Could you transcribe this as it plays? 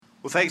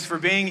Well, thanks for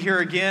being here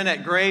again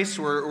at Grace.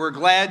 We're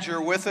glad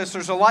you're with us.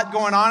 There's a lot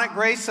going on at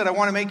Grace that I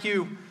want to make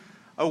you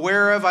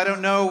aware of. I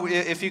don't know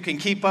if you can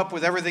keep up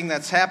with everything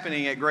that's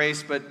happening at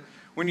Grace, but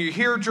when you're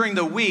here during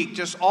the week,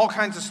 just all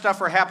kinds of stuff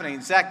are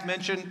happening. Zach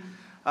mentioned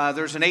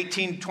there's an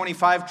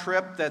 1825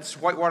 trip that's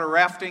whitewater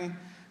rafting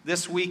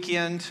this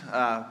weekend.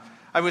 I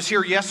was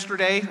here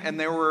yesterday, and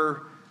there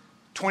were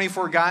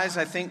 24 guys,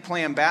 I think,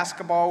 playing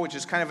basketball, which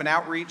is kind of an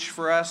outreach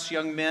for us,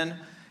 young men.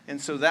 And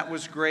so that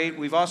was great.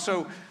 We've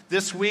also,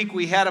 this week,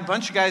 we had a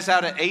bunch of guys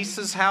out at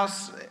Ace's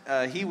house.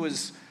 He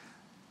was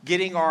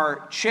getting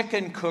our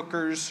chicken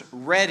cookers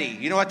ready.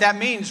 You know what that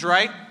means,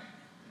 right?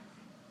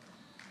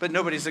 But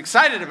nobody's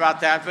excited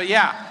about that. But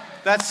yeah,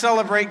 that's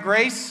Celebrate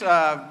Grace.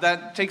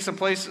 That takes a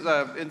place,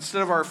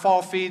 instead of our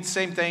fall feed,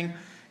 same thing.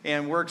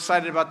 And we're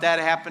excited about that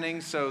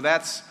happening. So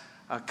that's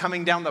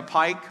coming down the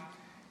pike.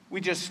 We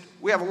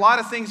have a lot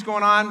of things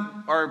going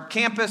on. Our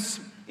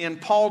campus in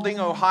Paulding,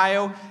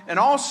 Ohio. And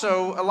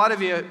also, a lot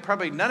of you,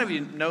 probably none of you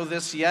know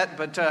this yet,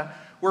 but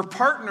we're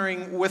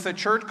partnering with a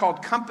church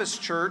called Compass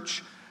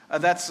Church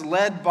that's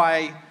led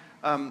by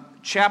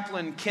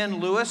Chaplain Ken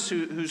Lewis,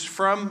 who's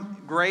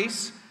from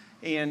Grace,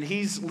 and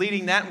he's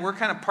leading that. And we're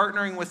kind of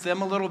partnering with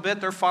them a little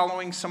bit. They're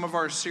following some of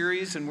our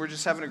series, and we're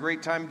just having a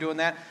great time doing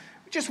that.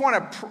 We just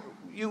want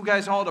you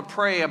guys all to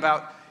pray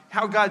about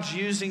how God's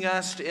using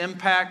us to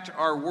impact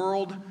our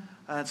world.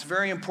 It's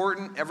very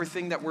important,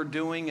 everything that we're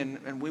doing,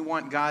 and we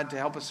want God to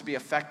help us to be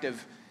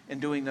effective in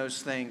doing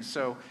those things.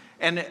 So,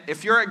 and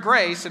if you're at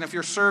Grace, and if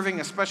you're serving,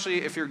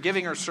 especially if you're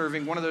giving or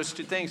serving, one of those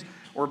two things,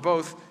 or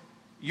both,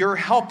 you're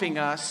helping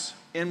us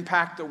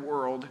impact the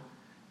world,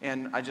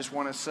 and I just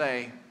want to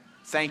say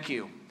thank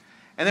you.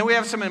 And then we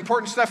have some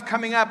important stuff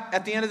coming up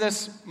at the end of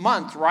this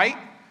month, right?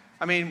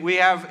 I mean, we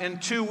have in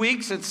 2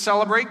 weeks, it's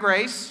Celebrate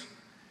Grace,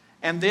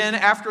 and then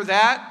after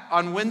that,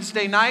 on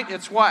Wednesday night,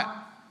 it's what?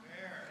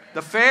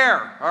 The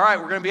fair. All right,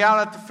 we're going to be out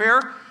at the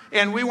fair,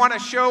 and we want to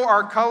show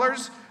our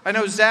colors. I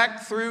know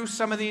Zach threw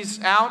some of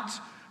these out.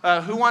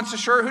 Who wants a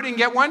shirt? Who didn't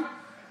get one? All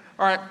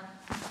right.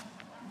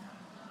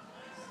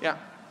 Yeah.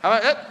 How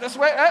about it? This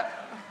way?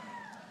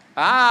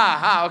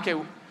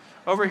 Okay.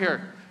 Over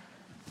here.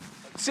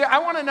 See, I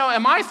want to know,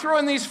 am I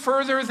throwing these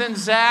further than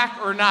Zach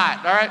or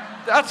not? All right.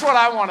 That's what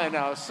I want to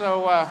know.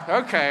 So,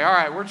 okay. All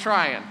right. We're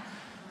trying.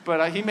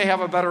 But he may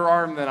have a better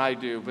arm than I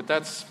do, but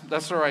that's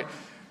all right.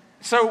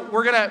 So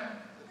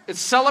it's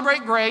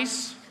Celebrate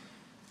Grace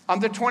on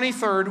the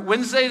 23rd.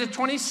 Wednesday the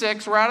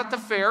 26th, we're out at the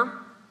fair.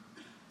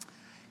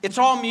 It's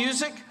all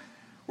music.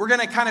 We're going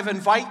to kind of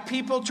invite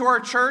people to our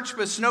church,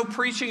 but it's no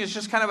preaching. It's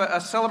just kind of a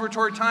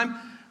celebratory time.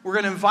 We're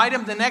going to invite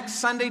them the next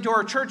Sunday to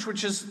our church,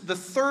 which is the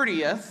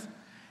 30th.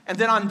 And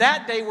then on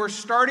that day, we're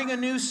starting a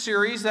new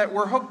series that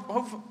we're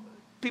hope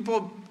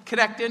people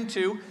connect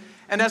into.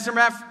 And as a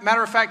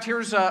matter of fact,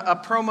 here's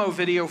a promo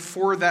video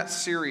for that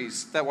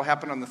series that will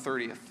happen on the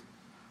 30th.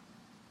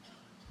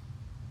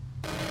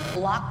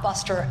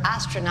 Blockbuster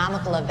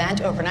astronomical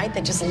event overnight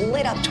that just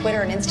lit up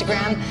Twitter and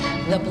Instagram,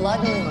 the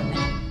Blood Moon.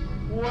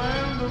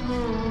 When the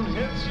moon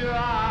hits your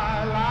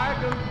eye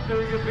like a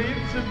big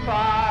pizza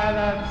pie,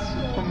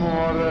 that's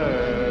amore.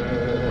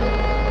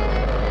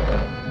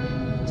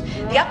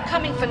 The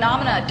upcoming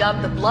phenomena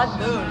dubbed the Blood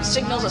Moon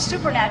signals a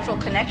supernatural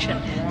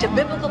connection to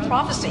biblical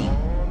prophecy.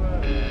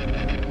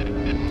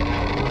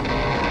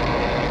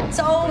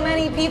 So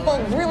many people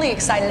really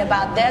excited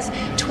about this,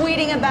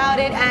 tweeting about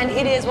it, and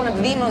it is one of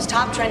the most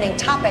top trending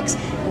topics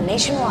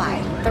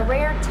nationwide. The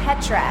rare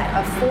tetrad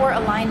of 4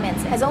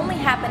 alignments has only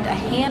happened a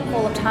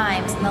handful of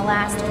times in the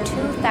last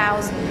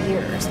 2,000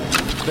 years.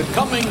 The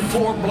coming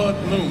 4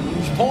 blood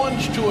moons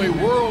points to a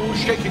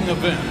world-shaking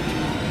event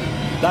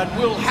that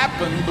will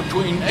happen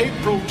between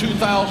April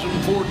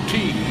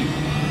 2014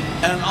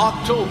 and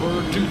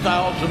October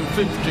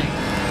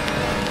 2015.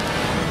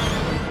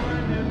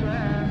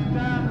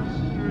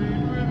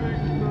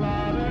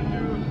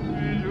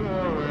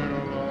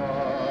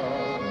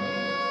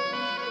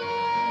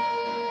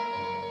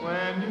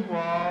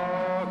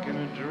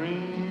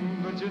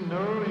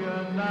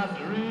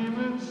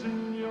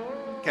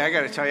 Okay, I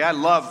got to tell you, I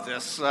love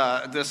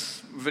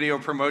this video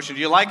promotion.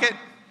 Do you like it?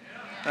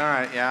 Yeah. All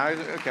right,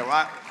 yeah. Okay,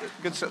 well,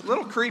 good. A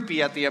little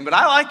creepy at the end, but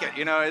I like it.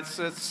 You know,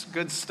 it's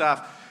good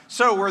stuff.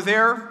 So we're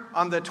there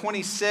on the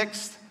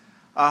 26th.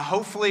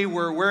 Hopefully,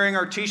 we're wearing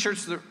our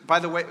T-shirts. By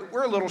the way,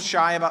 we're a little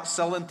shy about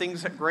selling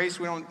things at Grace.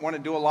 We don't want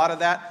to do a lot of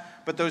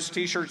that, but those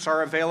T-shirts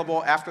are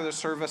available after the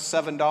service,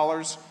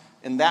 $7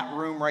 in that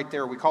room right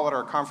there. We call it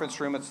our conference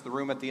room. It's the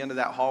room at the end of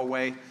that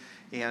hallway.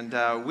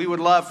 And we would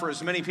love for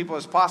as many people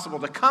as possible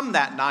to come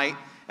that night.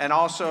 And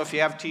also, if you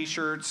have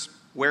T-shirts,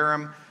 wear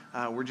them.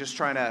 We're just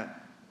trying to,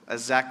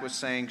 as Zach was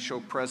saying, show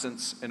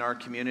presence in our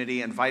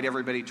community, invite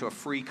everybody to a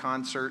free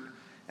concert,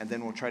 and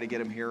then we'll try to get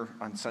them here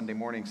on Sunday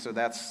morning. So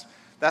that's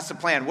the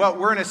plan. Well,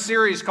 we're in a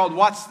series called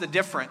What's the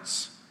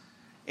Difference?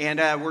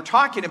 And we're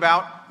talking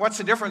about what's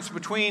the difference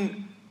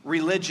between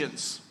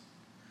religions.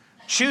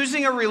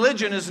 Choosing a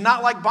religion is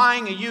not like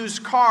buying a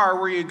used car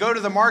where you go to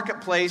the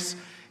marketplace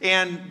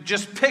and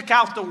just pick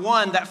out the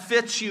one that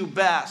fits you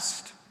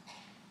best.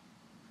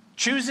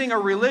 Choosing a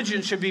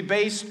religion should be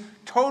based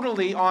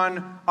totally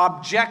on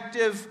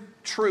objective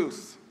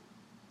truth.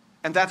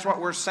 And that's what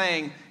we're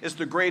saying is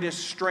the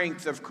greatest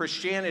strength of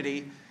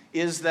Christianity,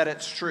 is that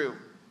it's true.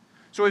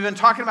 So we've been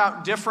talking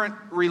about different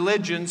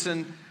religions,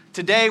 and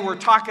today we're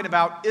talking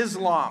about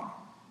Islam.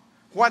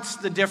 What's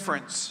the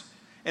difference?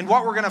 And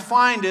what we're going to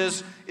find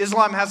is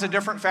Islam has a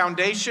different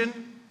foundation,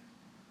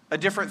 a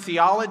different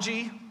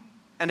theology,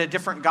 and a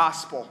different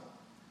gospel.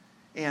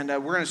 And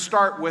we're going to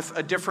start with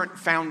a different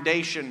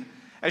foundation.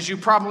 As you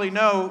probably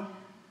know,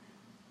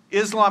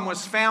 Islam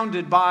was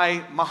founded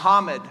by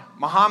Muhammad.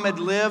 Muhammad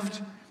lived,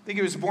 I think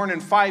he was born in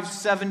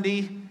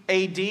 570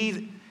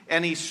 AD,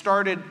 and he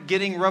started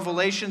getting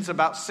revelations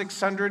about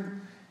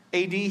 600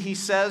 AD, he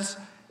says.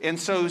 And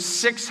so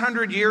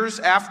 600 years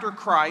after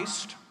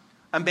Christ,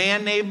 a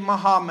man named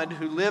Muhammad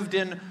who lived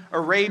in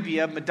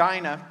Arabia,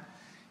 Medina,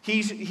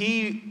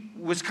 he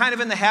was kind of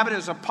in the habit. It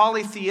was a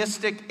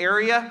polytheistic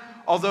area,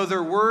 although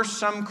there were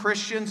some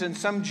Christians and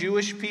some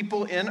Jewish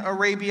people in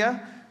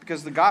Arabia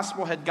because the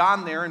gospel had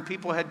gone there and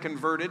people had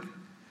converted.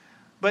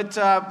 But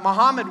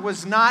Muhammad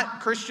was not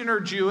Christian or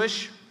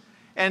Jewish,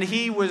 and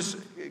he was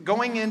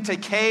going into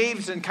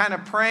caves and kind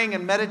of praying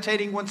and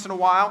meditating once in a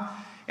while,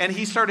 and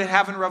he started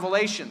having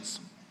revelations.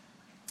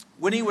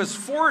 When he was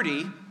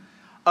 40,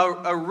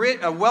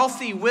 a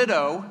wealthy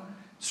widow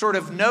sort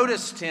of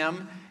noticed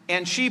him,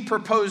 and she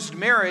proposed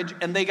marriage,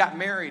 and they got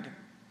married.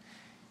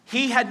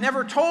 He had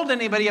never told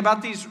anybody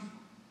about these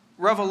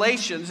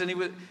revelations, and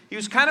he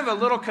was kind of a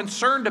little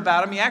concerned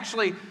about them. He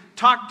actually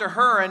talked to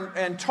her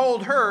and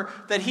told her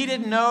that he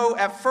didn't know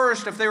at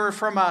first if they were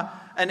from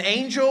an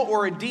angel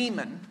or a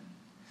demon.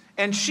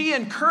 And she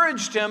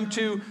encouraged him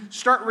to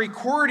start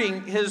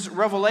recording his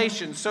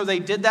revelations. So they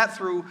did that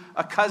through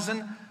a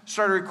cousin,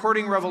 started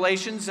recording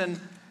revelations, and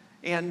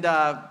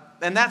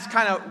that's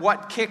kind of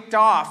what kicked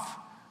off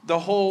the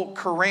whole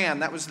Quran.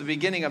 That was the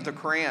beginning of the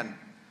Quran.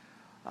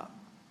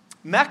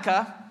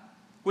 Mecca,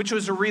 which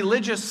was a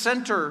religious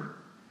center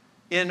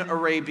in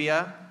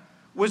Arabia,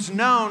 was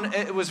known,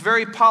 it was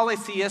very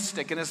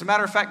polytheistic. And as a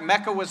matter of fact,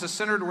 Mecca was a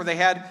center where they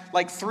had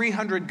like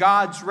 300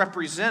 gods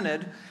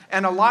represented.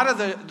 And a lot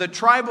of the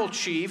tribal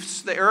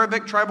chiefs, the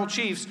Arabic tribal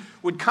chiefs,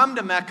 would come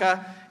to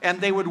Mecca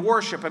and they would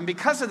worship. And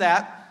because of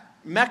that,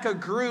 Mecca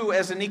grew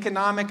as an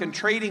economic and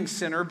trading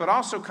center, but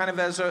also kind of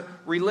as a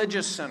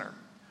religious center.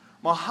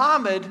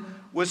 Muhammad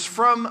was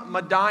from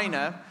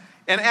Medina,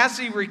 and as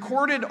he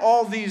recorded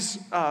all these,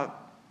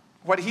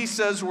 what he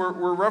says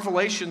were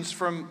revelations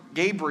from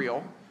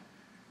Gabriel,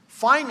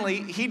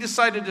 finally he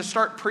decided to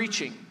start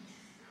preaching.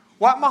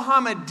 What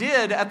Muhammad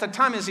did at the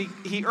time is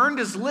he earned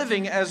his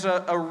living as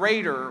a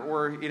raider,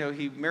 or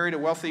he married a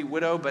wealthy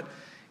widow, but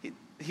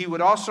he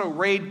would also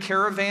raid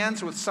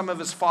caravans with some of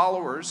his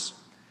followers,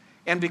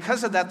 and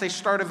because of that they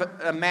started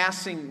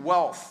amassing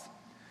wealth.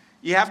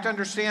 You have to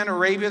understand,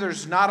 Arabia,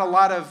 there's not a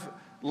lot of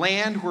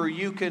land where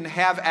you can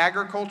have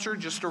agriculture,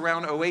 just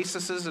around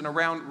oases and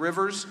around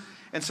rivers.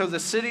 And so the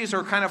cities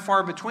are kind of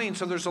far between.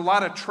 So there's a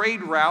lot of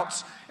trade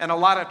routes and a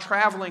lot of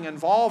traveling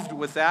involved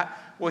with that.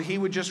 Well, he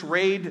would just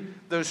raid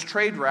those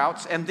trade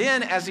routes. And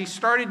then as he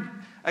started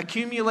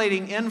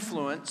accumulating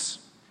influence,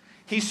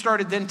 he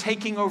started then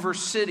taking over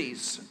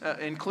cities,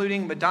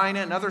 including Medina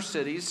and other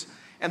cities.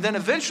 And then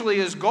eventually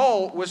his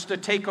goal was to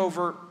take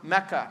over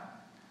Mecca.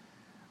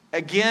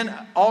 Again,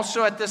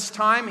 also at this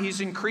time, he's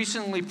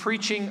increasingly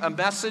preaching a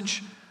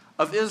message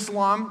of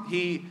Islam.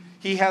 He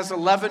has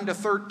 11 to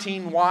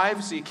 13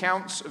 wives. The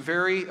accounts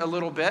vary a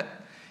little bit.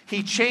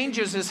 He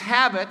changes his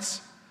habits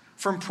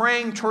from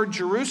praying toward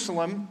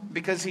Jerusalem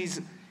because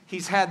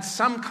he's had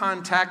some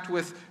contact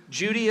with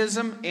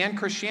Judaism and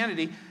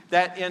Christianity,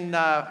 that in,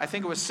 I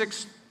think it was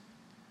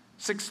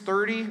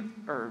 630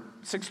 or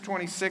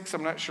 626,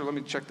 I'm not sure, let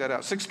me check that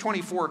out.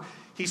 624,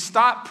 he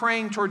stopped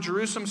praying toward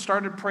Jerusalem,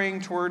 started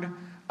praying toward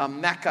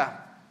Mecca.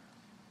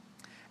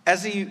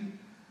 As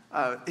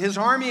his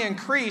army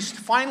increased,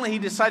 finally he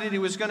decided he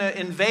was going to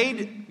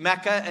invade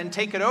Mecca and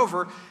take it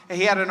over.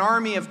 He had an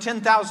army of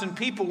 10,000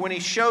 people. When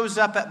he shows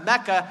up at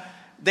Mecca,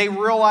 they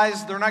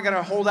realize they're not going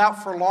to hold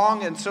out for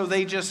long, and so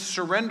they just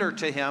surrender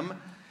to him.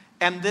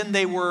 And then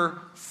they were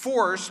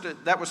forced,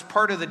 that was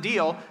part of the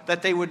deal,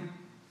 that they would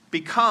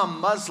become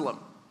Muslim.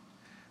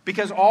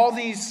 Because all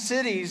these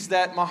cities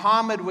that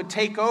Muhammad would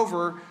take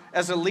over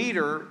as a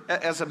leader,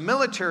 as a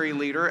military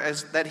leader,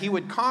 that he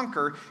would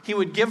conquer, he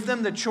would give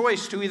them the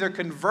choice to either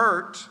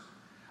convert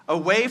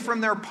away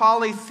from their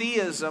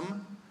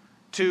polytheism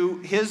to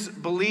his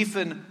belief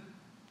in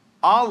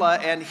Allah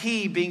and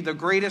he being the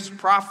greatest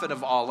prophet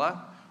of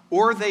Allah,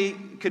 or they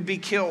could be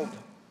killed.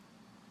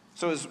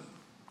 So is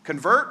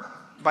convert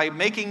by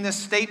making this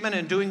statement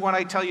and doing what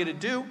I tell you to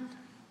do,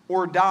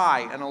 or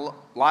die. And a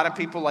lot of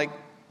people like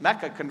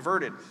Mecca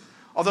converted.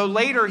 Although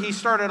later he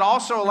started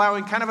also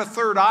allowing kind of a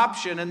third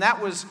option, and that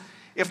was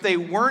if they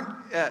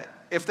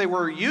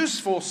were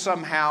useful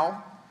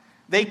somehow,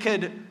 they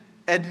could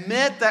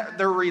admit that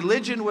their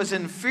religion was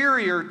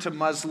inferior to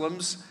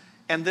Muslims,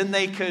 and then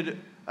they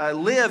could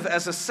live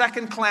as a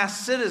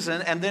second-class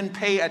citizen and then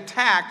pay a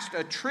tax,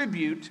 a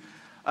tribute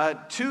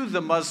to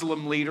the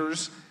Muslim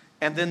leaders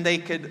and then they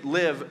could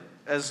live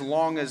as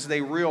long as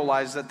they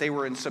realized that they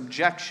were in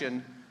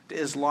subjection to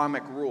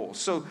Islamic rule.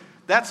 So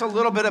that's a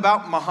little bit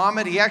about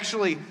Muhammad. He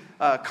actually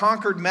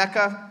conquered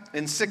Mecca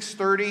in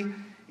 630,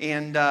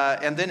 and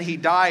then he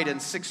died in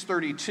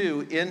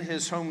 632 in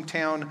his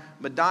hometown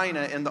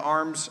Medina in the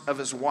arms of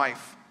his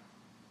wife.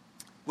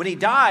 When he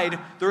died,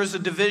 there was a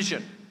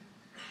division.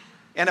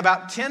 And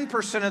about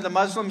 10% of the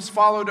Muslims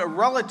followed a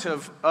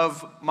relative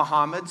of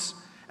Muhammad's,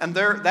 and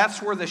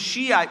that's where the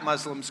Shiite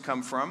Muslims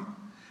come from.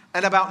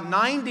 And about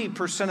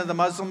 90% of the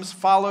Muslims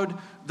followed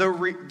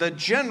the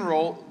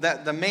general,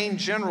 the main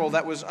general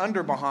that was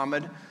under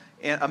Muhammad,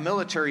 a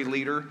military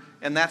leader,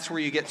 and that's where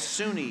you get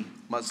Sunni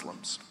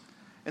Muslims.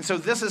 And so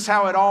this is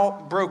how it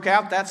all broke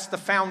out. That's the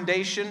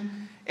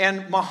foundation.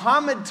 And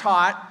Muhammad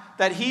taught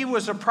that he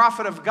was a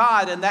prophet of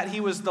God and that he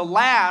was the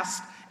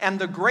last and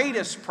the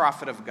greatest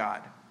prophet of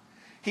God.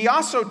 He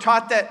also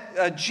taught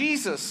that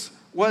Jesus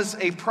was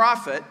a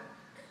prophet,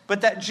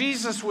 but that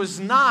Jesus was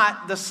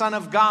not the Son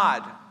of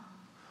God.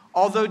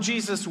 Although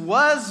Jesus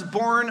was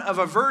born of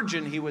a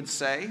virgin, he would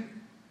say,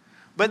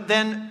 but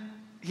then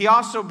he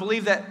also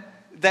believed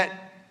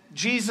that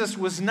Jesus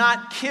was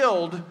not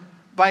killed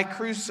by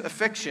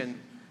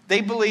crucifixion.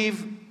 They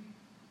believe,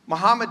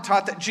 Muhammad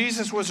taught that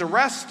Jesus was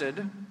arrested.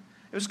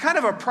 It was kind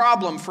of a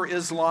problem for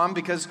Islam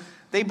because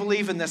they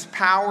believe in this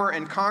power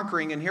and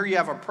conquering, and here you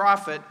have a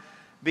prophet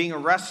being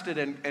arrested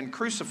and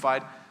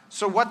crucified.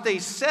 So what they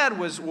said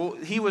was, well,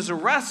 he was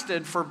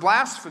arrested for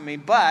blasphemy,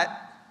 but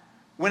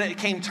when it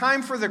came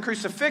time for the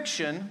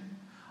crucifixion,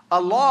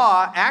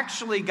 Allah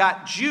actually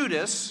got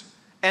Judas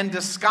and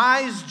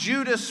disguised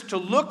Judas to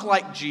look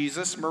like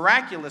Jesus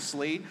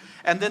miraculously,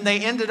 and then they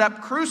ended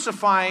up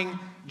crucifying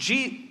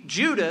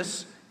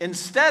Judas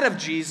instead of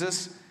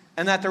Jesus,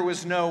 and that there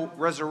was no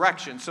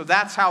resurrection. So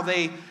that's how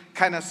they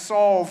kind of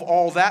solve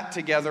all that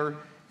together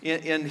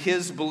in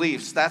his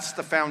beliefs. That's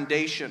the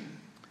foundation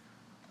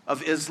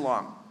of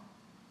Islam.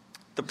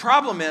 The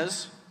problem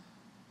is,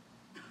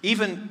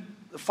 even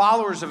the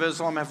followers of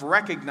Islam have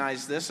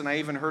recognized this, and I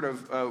even heard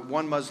of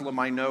one Muslim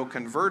I know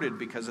converted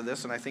because of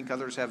this, and I think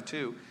others have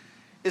too,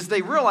 is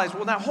they realize,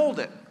 well, now hold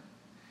it.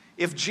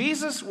 If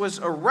Jesus was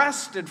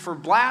arrested for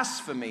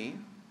blasphemy,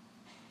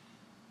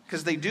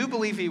 because they do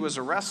believe he was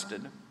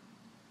arrested,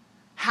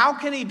 how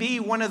can he be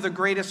one of the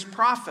greatest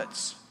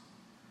prophets?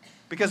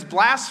 Because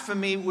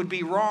blasphemy would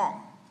be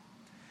wrong.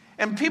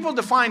 And people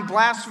define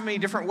blasphemy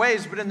different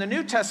ways, but in the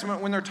New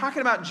Testament, when they're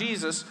talking about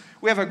Jesus,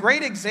 we have a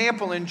great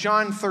example in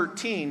John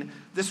 13.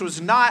 This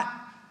was not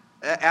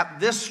at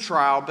this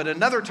trial, but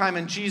another time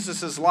in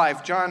Jesus'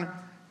 life. John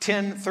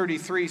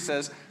 10:33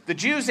 says, "The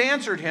Jews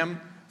answered him,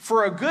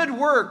 'For a good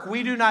work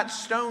we do not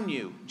stone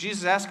you.'"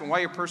 Jesus asked him, "Why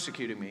are you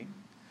persecuting me?"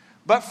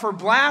 "But for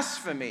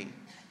blasphemy,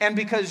 and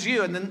because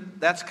you," and then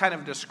that's kind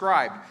of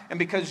described, "and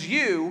because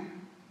you,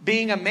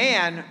 being a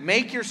man,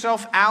 make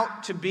yourself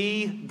out to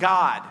be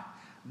God."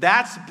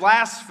 That's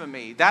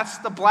blasphemy. That's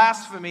the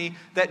blasphemy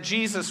that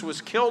Jesus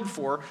was killed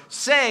for,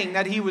 saying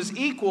that he was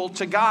equal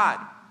to God.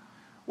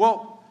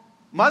 Well,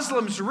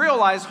 Muslims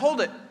realize, hold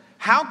it,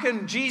 how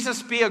can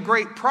Jesus be a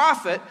great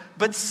prophet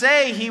but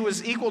say he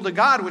was equal to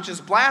God, which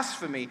is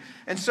blasphemy?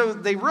 And so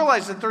they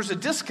realize that there's a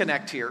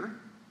disconnect here.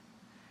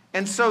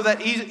 And so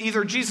that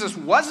either Jesus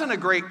wasn't a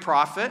great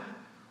prophet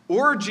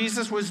or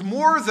Jesus was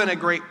more than a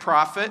great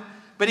prophet,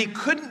 but he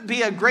couldn't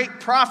be a great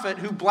prophet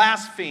who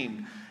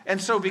blasphemed. And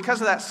so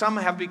because of that, some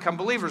have become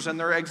believers, and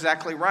they're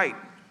exactly right.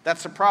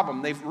 That's the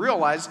problem. They've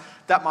realized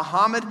that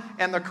Muhammad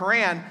and the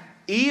Quran,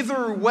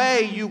 either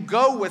way you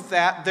go with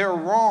that, they're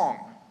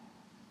wrong.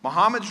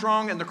 Muhammad's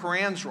wrong and the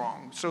Quran's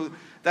wrong. So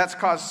that's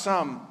caused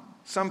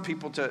some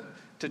people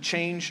to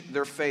change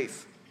their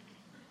faith.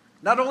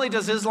 Not only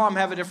does Islam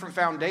have a different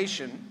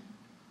foundation,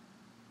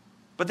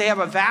 but they have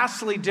a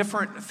vastly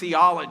different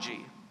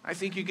theology. I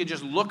think you could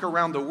just look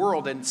around the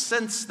world and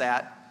sense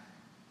that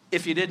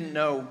if you didn't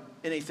know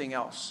anything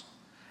else.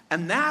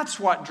 And that's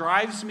what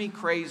drives me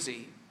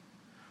crazy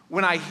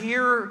when I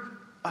hear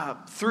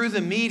through the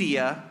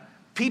media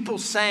people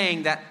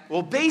saying that,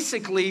 well,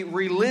 basically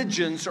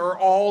religions are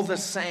all the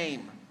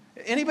same.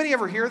 Anybody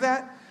ever hear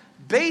that?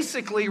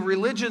 Basically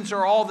religions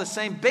are all the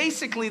same.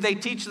 Basically they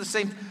teach the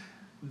same.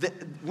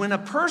 When a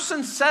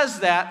person says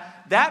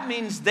that, that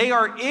means they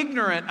are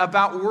ignorant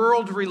about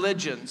world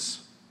religions.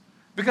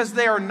 Because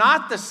they are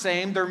not the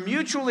same, they're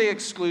mutually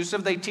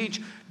exclusive, they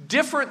teach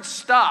different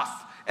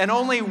stuff, and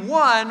only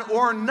one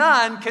or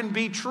none can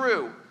be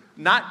true,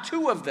 not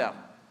two of them.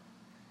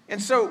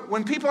 And so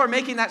when people are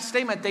making that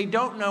statement, they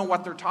don't know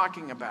what they're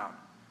talking about.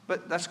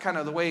 But that's kind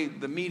of the way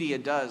the media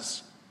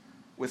does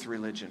with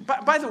religion.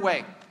 By the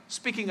way,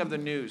 speaking of the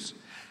news,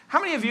 how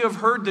many of you have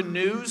heard the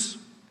news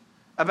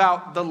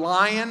about the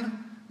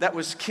lion that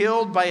was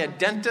killed by a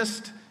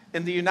dentist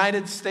in the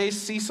United States,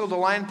 Cecil the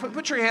lion?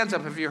 Put your hands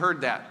up if you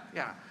heard that.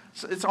 Yeah,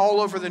 so it's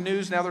all over the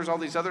news. Now there's all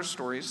these other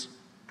stories.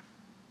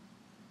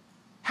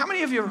 How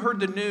many of you have heard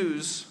the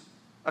news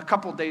a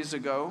couple days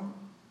ago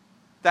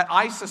that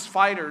ISIS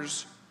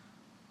fighters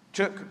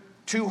took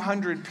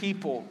 200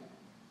 people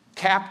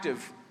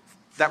captive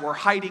that were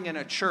hiding in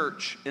a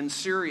church in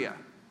Syria?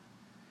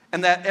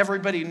 and that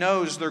everybody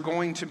knows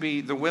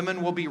the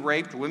women will be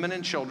raped, women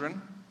and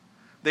children.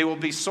 They will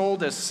be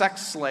sold as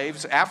sex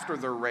slaves after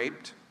they're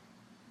raped,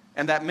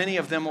 and that many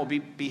of them will be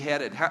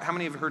beheaded. How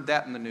many have heard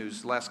that in the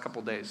news the last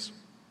couple days?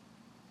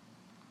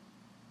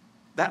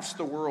 That's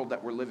the world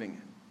that we're living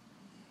in.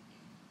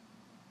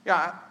 Yeah,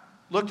 I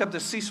looked up the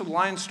Cecil the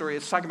lion story.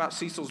 It's talking about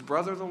Cecil's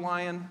brother, the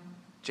lion,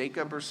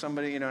 Jacob or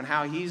somebody, and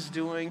how he's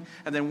doing.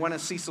 And then one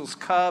of Cecil's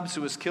cubs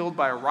who was killed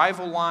by a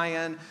rival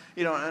lion.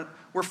 And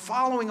we're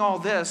following all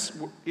this.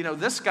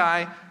 This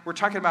guy, we're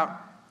talking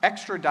about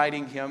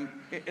extraditing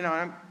him.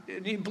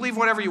 You believe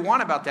whatever you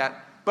want about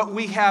that. But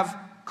we have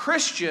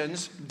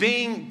Christians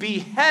being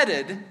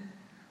beheaded,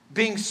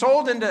 being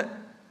sold into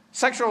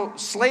sexual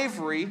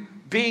slavery,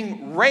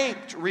 being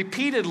raped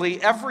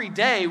repeatedly every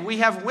day. We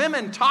have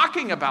women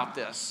talking about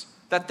this,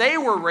 that they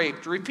were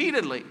raped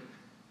repeatedly.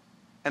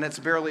 And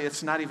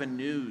it's not even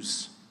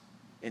news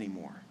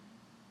anymore.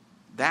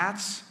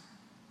 That's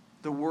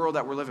the world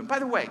that we're living in. By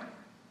the way,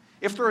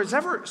 if there is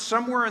ever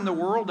somewhere in the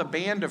world a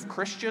band of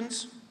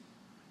Christians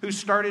who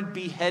started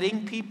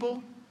beheading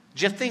people,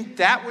 do you think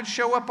that would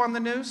show up on the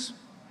news?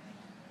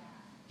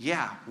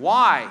 Yeah.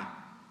 Why?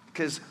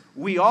 Because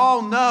we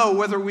all know,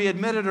 whether we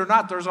admit it or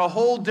not, there's a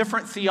whole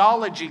different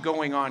theology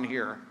going on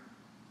here.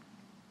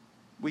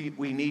 We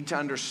need to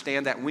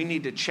understand that. We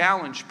need to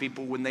challenge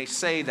people when they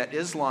say that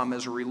Islam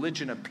is a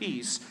religion of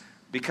peace,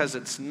 because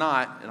it's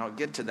not, and I'll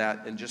get to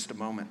that in just a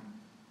moment.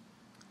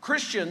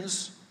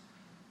 Christians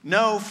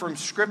know from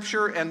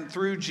Scripture and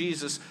through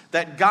Jesus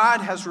that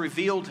God has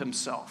revealed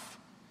himself.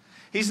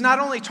 He's not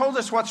only told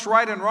us what's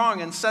right and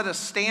wrong and set a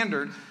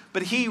standard,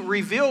 but he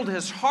revealed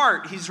his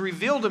heart. He's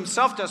revealed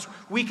himself to us.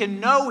 We can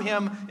know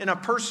him in a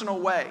personal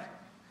way.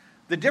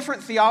 The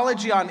different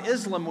theology on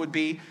Islam would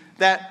be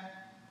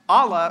that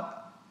Allah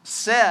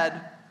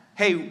said,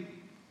 hey,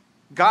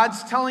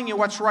 God's telling you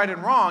what's right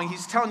and wrong.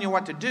 He's telling you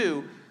what to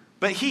do,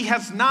 but he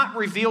has not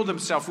revealed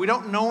himself. We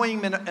don't know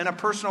him in a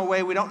personal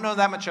way. We don't know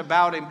that much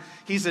about him.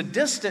 He's a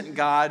distant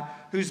God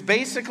who's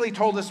basically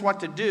told us what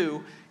to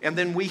do, and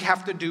then we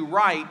have to do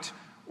right,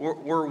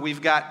 or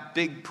we've got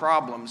big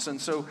problems.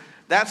 And so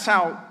that's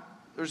how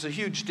there's a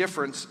huge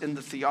difference in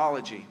the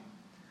theology.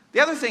 The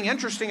other thing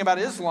interesting about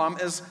Islam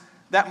is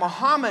that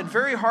Muhammad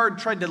very hard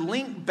tried to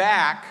link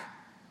back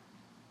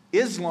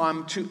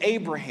Islam to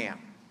Abraham.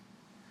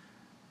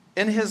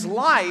 In his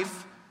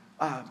life,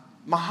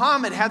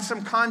 Muhammad had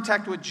some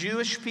contact with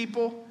Jewish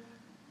people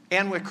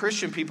and with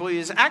Christian people. He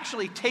was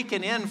actually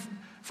taken in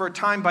for a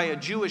time by a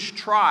Jewish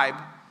tribe,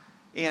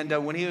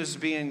 and when he was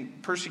being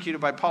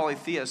persecuted by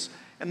polytheists.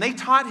 And they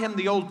taught him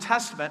the Old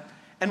Testament.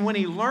 And when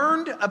he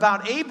learned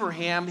about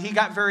Abraham, he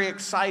got very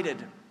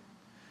excited,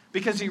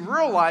 because he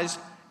realized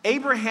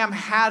Abraham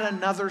had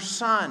another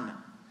son,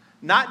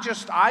 not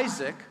just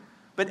Isaac,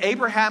 but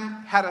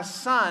Abraham had a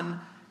son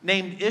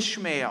named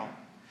Ishmael.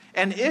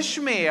 And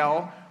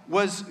Ishmael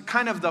was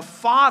kind of the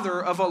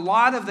father of a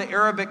lot of the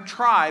Arabic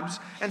tribes.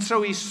 And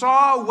so he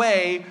saw a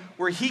way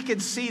where he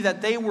could see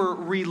that they were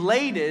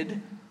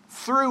related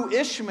through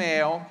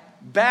Ishmael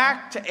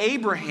back to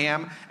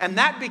Abraham. And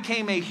that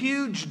became a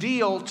huge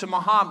deal to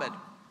Muhammad.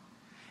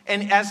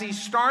 And as he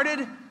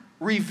started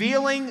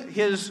revealing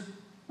his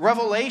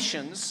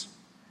revelations,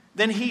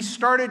 then he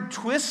started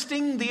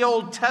twisting the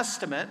Old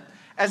Testament.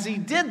 As he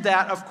did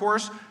that, of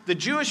course, the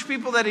Jewish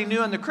people that he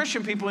knew and the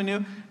Christian people he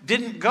knew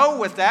didn't go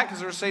with that, because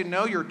they were saying,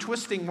 no, you're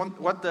twisting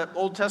what the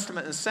Old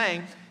Testament is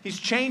saying. He's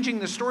changing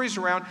the stories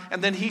around,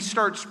 and then he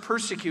starts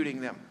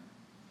persecuting them.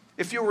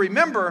 If you'll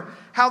remember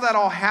how that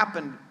all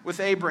happened with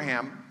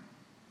Abraham,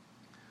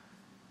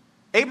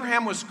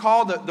 Abraham was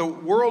called the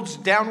world's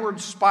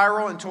downward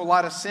spiral into a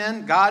lot of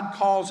sin. God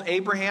calls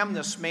Abraham,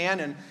 this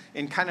man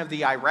in kind of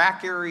the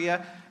Iraq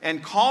area,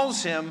 and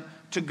calls him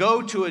to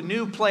go to a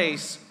new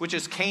place, which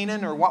is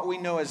Canaan, or what we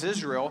know as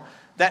Israel,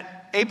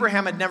 that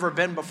Abraham had never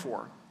been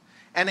before.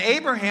 And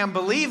Abraham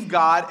believed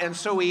God, and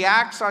so he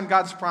acts on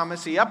God's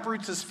promise. He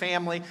uproots his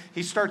family.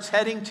 He starts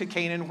heading to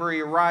Canaan, where he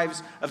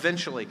arrives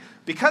eventually.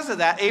 Because of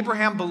that,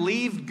 Abraham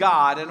believed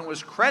God, and it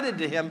was credited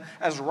to him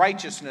as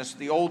righteousness,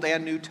 the Old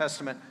and New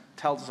Testament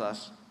tells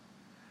us.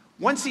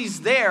 Once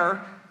he's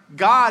there,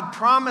 God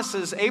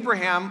promises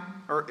Abraham,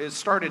 or it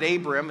started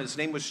Abram, his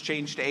name was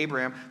changed to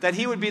Abraham, that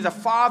he would be the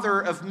father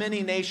of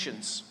many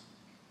nations.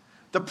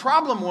 The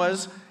problem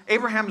was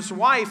Abraham's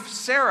wife,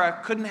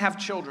 Sarah, couldn't have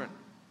children.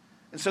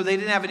 And so they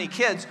didn't have any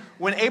kids.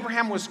 When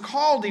Abraham was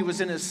called, he was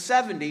in his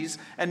 70s,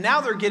 and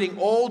now they're getting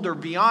old or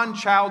beyond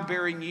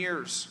childbearing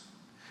years.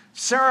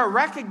 Sarah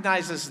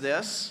recognizes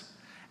this,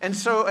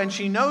 and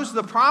she knows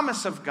the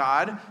promise of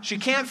God. She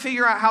can't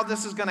figure out how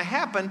this is going to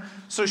happen,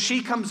 so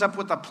she comes up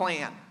with a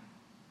plan.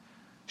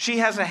 She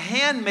has a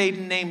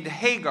handmaiden named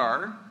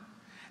Hagar,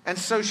 and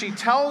so she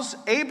tells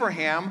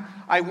Abraham,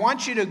 I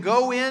want you to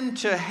go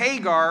into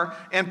Hagar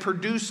and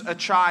produce a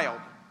child.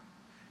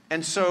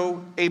 And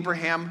so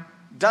Abraham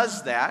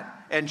does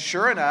that, and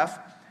sure enough,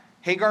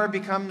 Hagar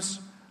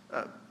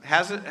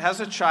has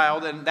a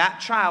child, and that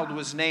child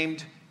was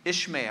named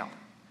Ishmael.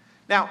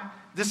 Now,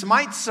 this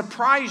might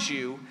surprise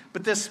you,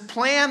 but this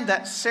plan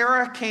that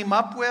Sarah came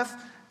up with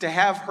to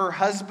have her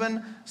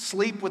husband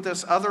sleep with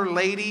this other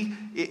lady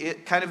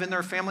kind of in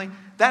their family,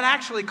 that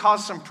actually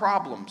caused some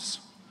problems.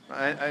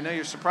 I know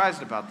you're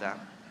surprised about that.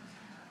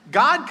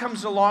 God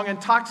comes along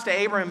and talks to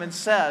Abraham and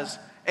says,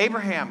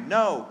 Abraham,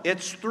 no,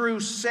 it's through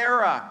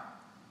Sarah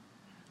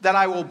that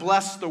I will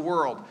bless the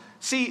world.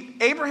 See,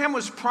 Abraham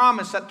was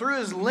promised that through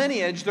his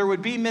lineage there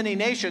would be many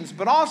nations,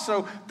 but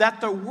also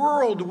that the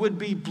world would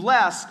be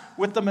blessed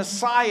with the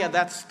Messiah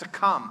that's to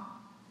come.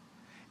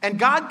 And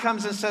God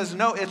comes and says,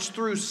 no, it's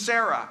through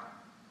Sarah.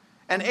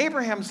 And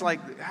Abraham's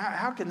like,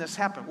 how can this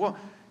happen? Well,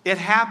 it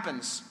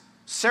happens.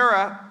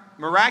 Sarah,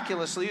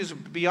 miraculously, is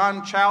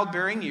beyond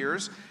childbearing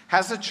years,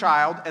 has a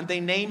child, and they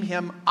name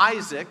him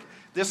Isaac.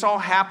 This all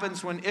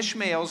happens when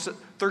Ishmael's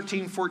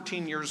 13,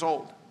 14 years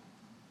old.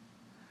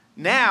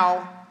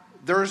 Now,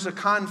 there's a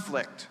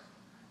conflict.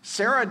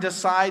 Sarah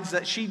decides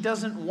that she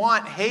doesn't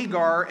want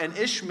Hagar and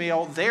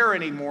Ishmael there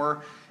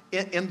anymore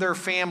in their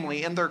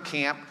family, in their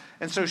camp.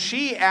 And so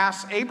she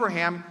asks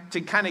Abraham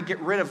to kind of get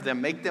rid of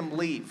them, make them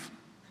leave.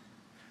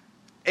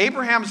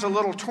 Abraham's a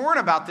little torn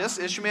about this.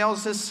 Ishmael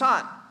is his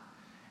son.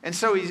 And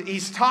so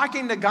he's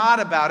talking to God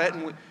about it.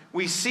 And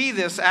we see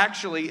this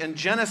actually in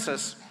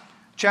Genesis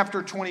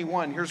chapter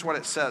 21. Here's what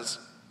it says.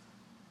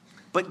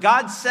 But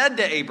God said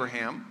to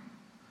Abraham,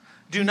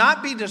 do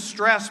not be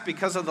distressed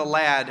because of the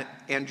lad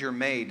and your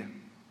maid.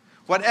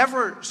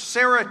 Whatever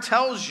Sarah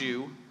tells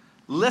you,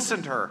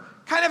 listen to her.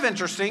 Kind of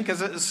interesting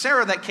because it's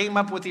Sarah that came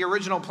up with the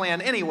original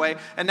plan anyway.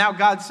 And now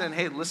God's saying,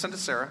 hey, listen to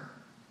Sarah.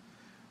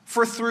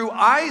 For through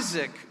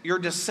Isaac your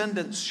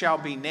descendants shall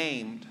be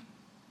named.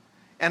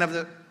 And of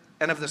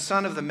the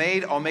son of the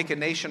maid I'll make a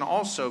nation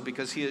also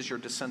because he is your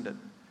descendant.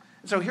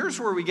 And so here's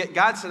where we get,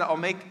 God said, I'll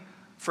make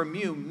from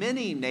you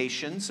many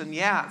nations. And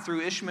yeah,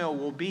 through Ishmael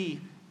will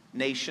be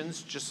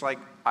nations, just like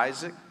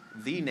Isaac,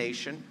 the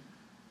nation.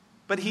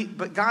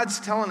 But God's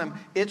telling him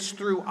it's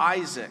through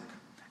Isaac.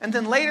 And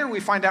then later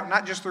we find out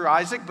not just through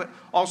Isaac, but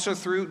also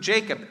through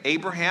Jacob.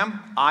 Abraham,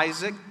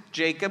 Isaac,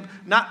 Jacob.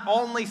 Not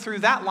only through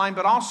that line,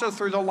 but also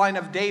through the line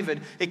of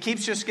David. It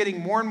keeps just getting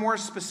more and more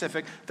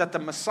specific that the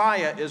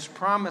Messiah is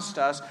promised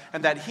us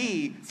and that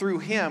through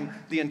him,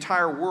 the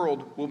entire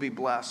world will be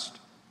blessed.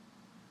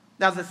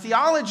 Now, the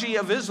theology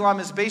of Islam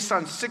is based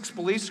on 6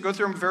 beliefs. Go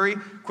through them very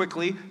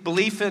quickly.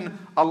 Belief in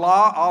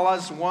Allah.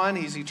 Allah's one.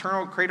 He's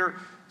eternal, creator,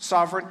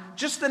 sovereign.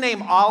 Just the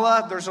name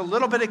Allah, there's a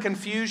little bit of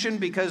confusion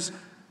because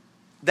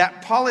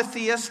that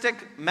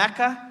polytheistic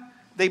Mecca,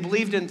 they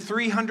believed in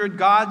 300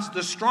 gods.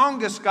 The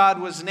strongest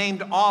god was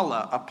named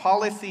Allah, a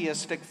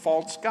polytheistic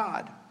false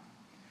god.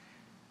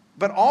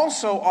 But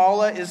also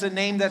Allah is a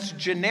name that's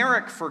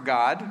generic for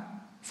God,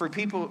 for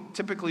people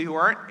typically who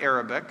aren't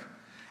Arabic.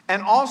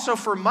 And also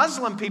for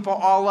Muslim people,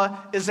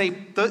 Allah is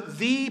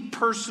the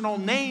personal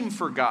name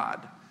for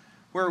God.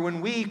 Where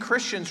when we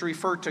Christians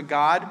refer to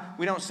God,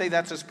 we don't say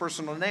that's his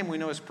personal name. We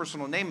know his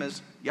personal name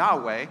is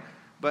Yahweh,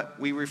 but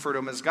we refer to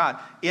him as God.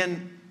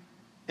 In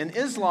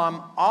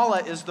Islam,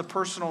 Allah is the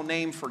personal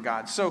name for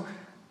God. So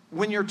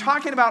when you're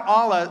talking about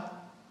Allah,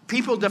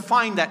 people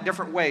define that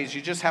different ways.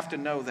 You just have to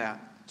know that.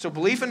 So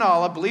belief in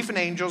Allah, belief in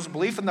angels,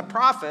 belief in the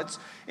prophets,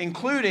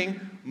 including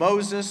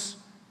Moses,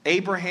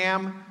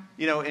 Abraham,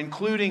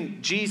 including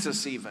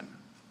Jesus even.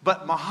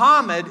 But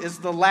Muhammad is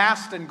the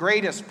last and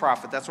greatest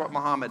prophet. That's what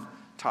Muhammad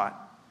taught.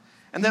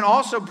 And then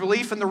also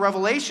belief in the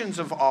revelations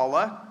of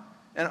Allah.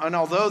 And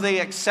although they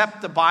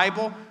accept the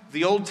Bible,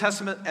 the Old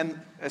Testament, and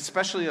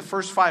especially the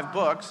first 5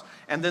 books,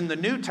 and then the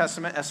New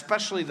Testament,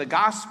 especially the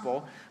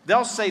Gospel,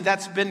 they'll say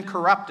that's been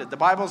corrupted. The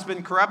Bible's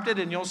been corrupted,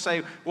 and you'll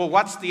say, well,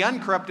 what's the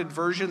uncorrupted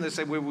version? They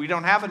say, well, we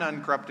don't have an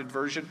uncorrupted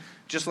version.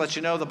 Just let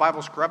you know the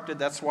Bible's corrupted.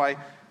 That's why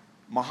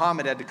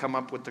Muhammad had to come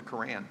up with the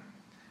Quran.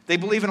 They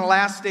believe in a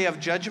last day of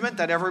judgment,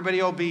 that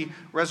everybody will be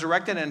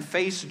resurrected and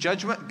face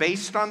judgment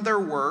based on their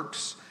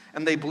works,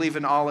 and they believe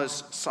in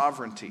Allah's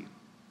sovereignty.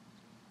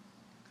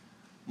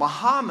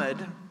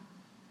 Muhammad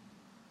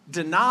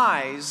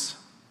denies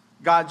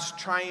God's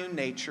triune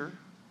nature,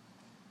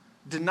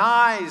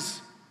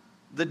 denies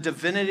the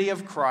divinity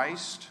of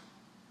Christ,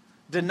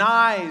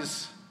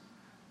 denies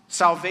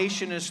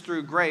salvation is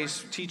through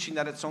grace, teaching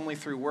that it's only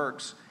through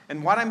works.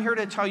 And what I'm here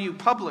to tell you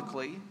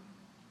publicly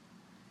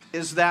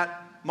is that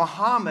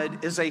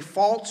Muhammad is a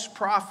false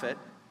prophet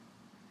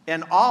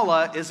and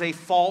Allah is a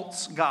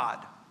false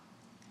God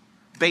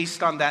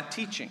based on that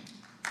teaching.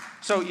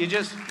 So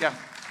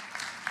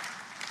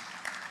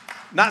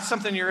not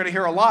something you're going to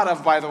hear a lot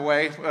of, by the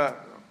way,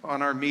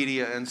 on our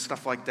media and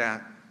stuff like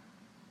that.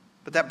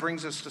 But that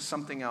brings us to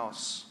something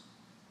else,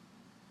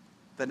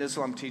 that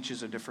Islam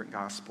teaches a different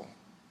gospel.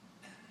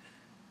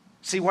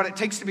 See, what it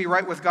takes to be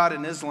right with God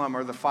in Islam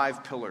are the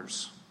 5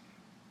 pillars.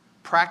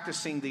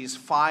 Practicing these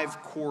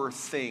 5 core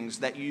things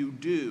that you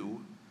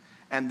do,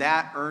 and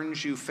that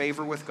earns you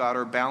favor with God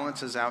or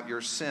balances out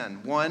your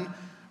sin. 1,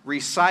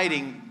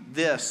 reciting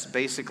this,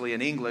 basically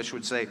in English,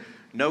 would say,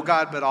 no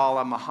God but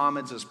Allah,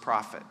 Muhammad's his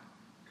prophet.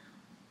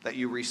 That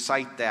you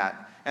recite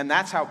that. And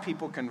that's how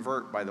people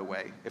convert, by the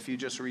way. If you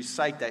just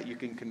recite that, you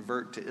can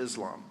convert to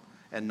Islam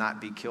and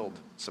not be killed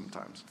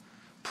sometimes.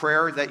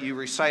 Prayer, that you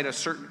recite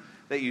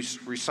that you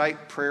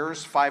recite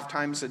prayers 5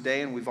 times a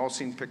day, and we've all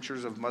seen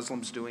pictures of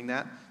Muslims doing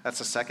that. That's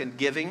a second.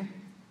 Giving.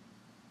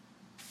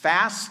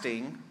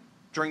 Fasting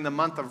during the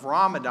month of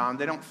Ramadan.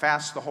 They don't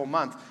fast the whole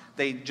month.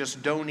 They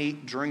just don't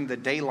eat during the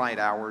daylight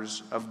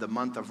hours of the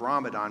month of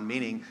Ramadan,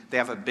 meaning they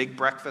have a big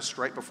breakfast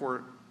right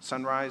before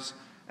sunrise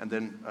and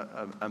then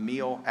a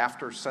meal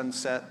after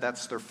sunset.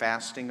 That's their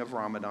fasting of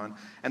Ramadan.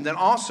 And then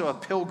also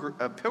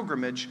a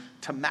pilgrimage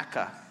to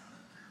Mecca,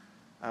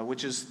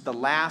 which is the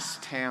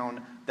last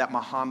town that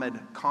Muhammad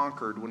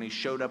conquered when he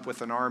showed up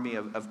with an army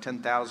of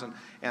 10,000,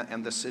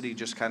 and the city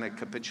just kind of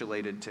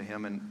capitulated to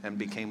him and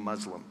became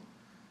Muslim.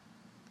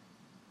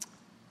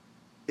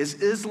 Is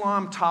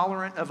Islam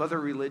tolerant of other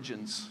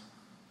religions?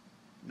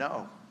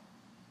 No.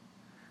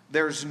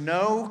 There's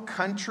no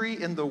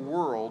country in the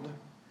world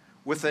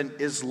with an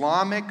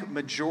Islamic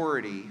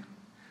majority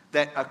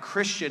that a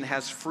Christian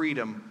has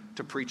freedom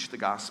to preach the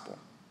gospel.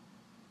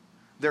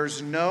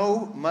 There's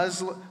no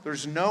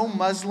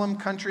Muslim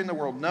country in the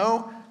world,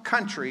 no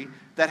country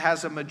that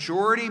has a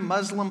majority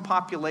Muslim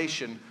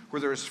population where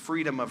there is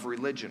freedom of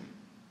religion.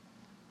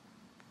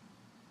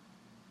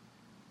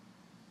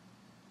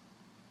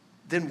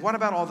 Then what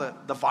about all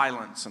the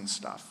violence and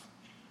stuff?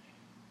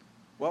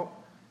 Well,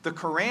 the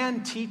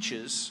Quran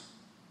teaches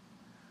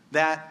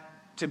that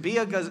to be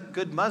a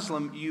good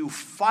Muslim, you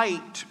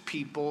fight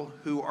people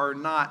who are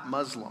not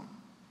Muslim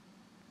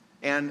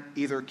and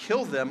either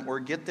kill them or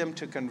get them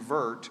to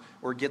convert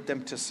or get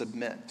them to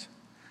submit.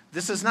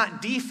 This is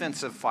not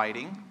defensive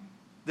fighting.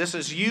 This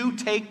is you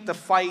take the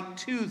fight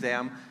to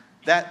them.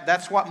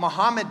 That's what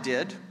Muhammad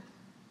did.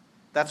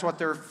 That's what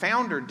their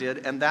founder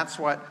did, and that's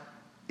what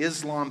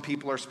Islam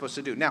people are supposed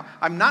to do. Now,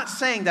 I'm not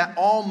saying that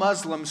all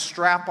Muslims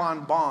strap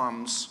on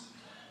bombs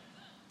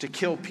to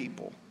kill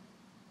people.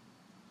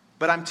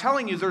 But I'm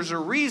telling you, there's a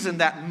reason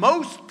that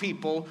most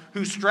people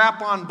who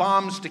strap on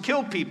bombs to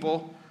kill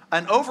people,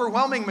 an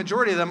overwhelming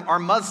majority of them are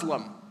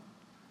Muslim.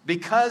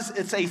 Because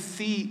it's a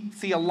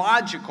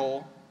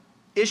theological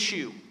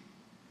issue.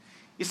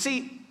 You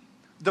see,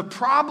 the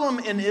problem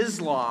in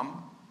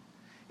Islam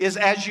is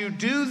as you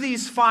do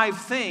these 5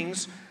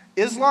 things,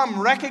 Islam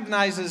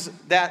recognizes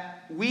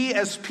that we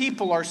as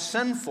people are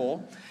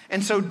sinful,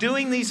 and so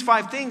doing these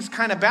 5 things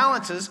kind of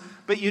balances,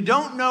 but you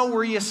don't know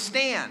where you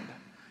stand.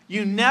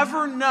 You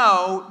never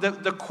know.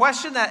 The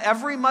question that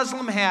every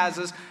Muslim has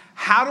is,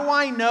 how do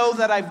I know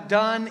that I've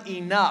done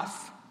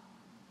enough?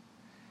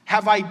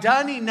 Have I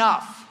done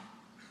enough?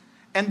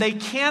 And they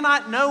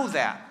cannot know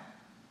that.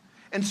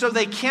 And so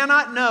they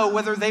cannot know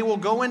whether they will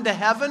go into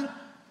heaven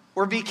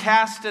or be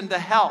cast into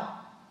hell.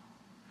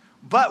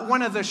 But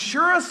one of the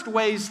surest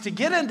ways to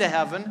get into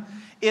heaven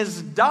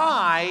is to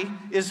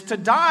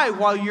die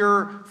while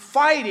you're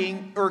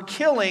fighting or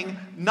killing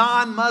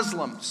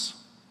non-Muslims.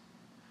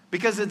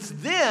 Because it's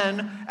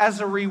then, as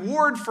a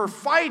reward for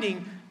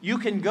fighting, you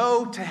can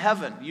go to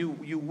heaven.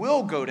 You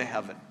will go to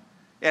heaven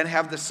and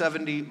have the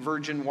 70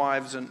 virgin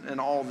wives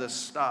and all this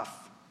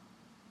stuff.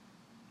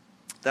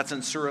 That's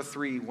in Surah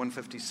 3,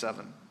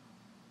 157.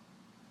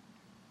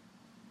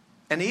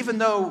 And even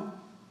though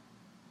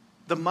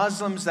the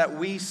Muslims that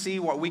we see,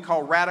 what we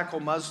call radical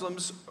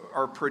Muslims,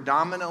 are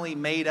predominantly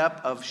made up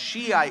of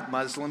Shiite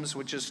Muslims,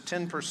 which is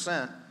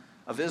 10%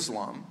 of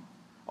Islam,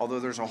 although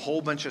there's a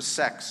whole bunch of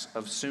sects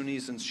of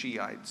Sunnis and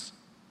Shiites,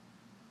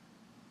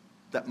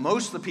 that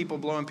most of the people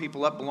blowing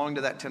people up belong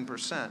to that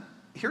 10%.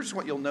 Here's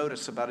what you'll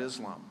notice about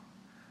Islam.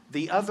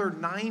 The other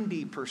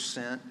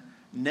 90%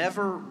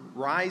 never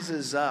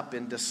rises up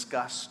in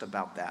disgust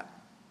about that.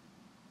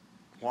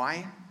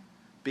 Why?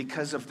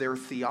 Because of their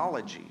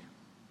theology.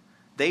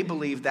 They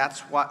believe that's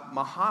what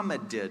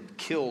Muhammad did,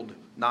 killed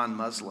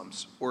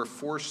non-Muslims or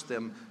forced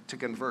them to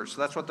convert.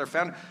 So that's what they're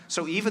found.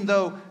 So even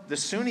though the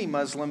Sunni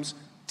Muslims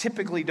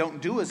typically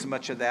don't do as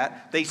much of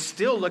that, they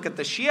still look at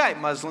the Shiite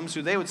Muslims,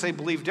 who they would say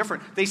believe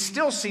different. They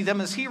still see them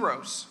as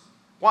heroes.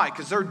 Why?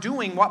 Because they're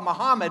doing what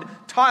Muhammad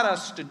taught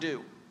us to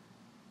do,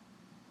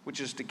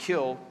 which is to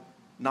kill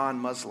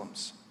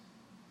non-Muslims.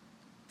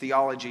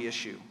 Theology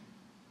issue.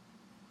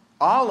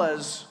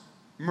 Allah's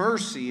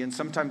mercy, and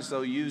sometimes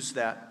they'll use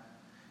that,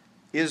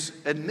 is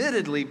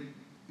admittedly,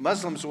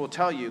 Muslims will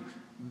tell you,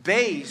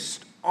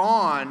 based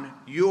on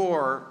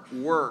your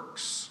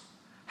works,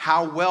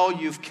 how well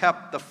you've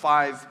kept the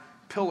 5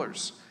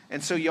 pillars.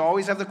 And so you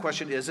always have the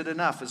question, is it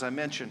enough, as I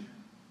mentioned?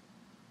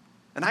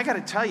 And I got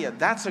to tell you,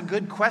 that's a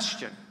good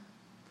question.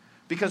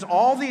 Because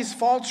all these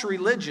false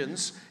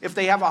religions, if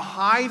they have a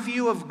high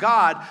view of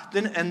God,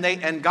 then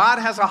and God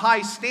has a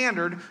high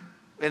standard,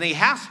 and he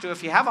has to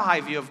if you have a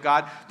high view of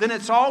God, then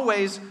it's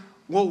always,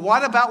 well,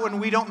 what about when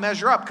we don't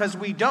measure up? Because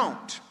we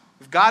don't.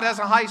 If God has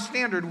a high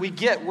standard,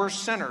 we're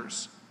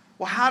sinners.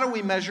 Well, how do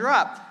we measure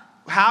up?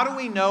 How do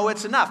we know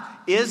it's enough?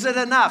 Is it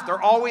enough?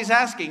 They're always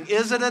asking,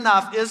 is it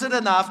enough? Is it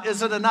enough?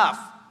 Is it enough?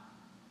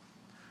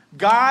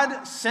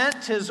 God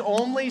sent his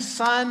only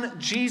Son,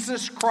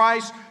 Jesus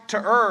Christ,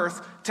 to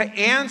earth to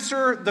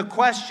answer the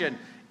question,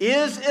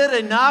 is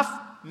it enough?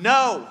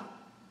 No.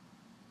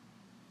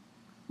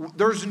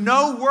 There's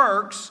no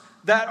works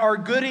that are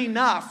good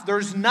enough.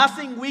 There's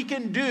nothing we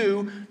can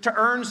do to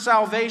earn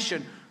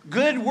salvation.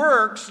 Good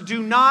works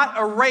do not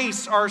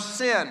erase our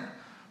sin.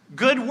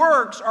 Good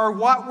works are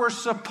what we're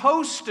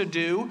supposed to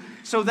do,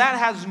 so that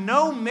has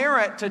no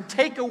merit to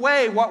take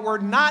away what we're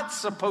not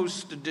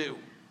supposed to do.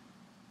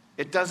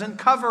 It doesn't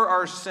cover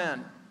our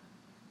sin.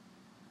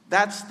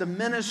 That's the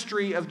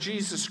ministry of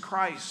Jesus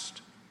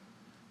Christ.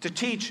 To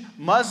teach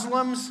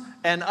Muslims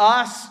and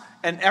us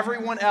and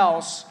everyone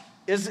else,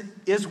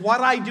 is what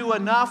I do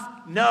enough?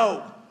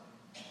 No.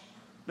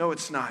 No,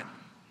 it's not.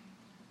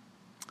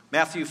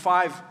 Matthew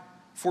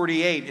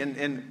 5:48,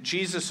 in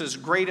Jesus'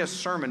 greatest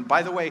sermon,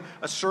 by the way,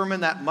 a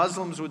sermon that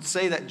Muslims would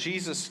say that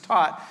Jesus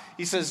taught,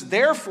 he says,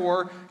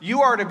 therefore,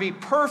 you are to be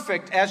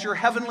perfect as your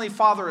heavenly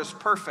Father is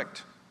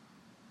perfect.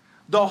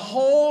 The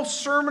whole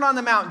Sermon on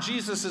the Mount,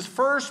 Jesus'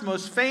 first,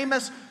 most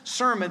famous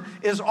sermon,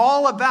 is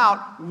all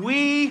about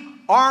we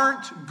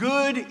aren't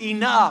good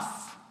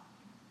enough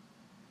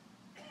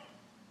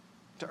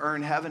to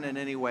earn heaven in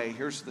any way.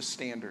 Here's the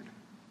standard: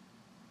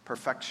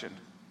 perfection.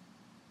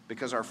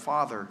 Because our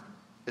Father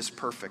is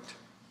perfect.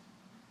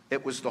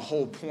 It was the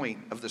whole point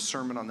of the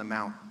Sermon on the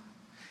Mount.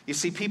 You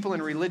see, people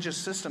in religious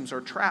systems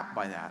are trapped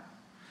by that.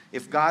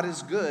 If God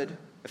is good,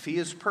 if He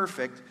is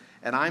perfect,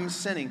 and I'm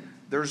sinning,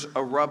 there's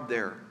a rub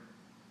there.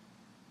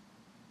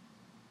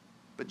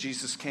 But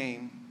Jesus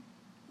came,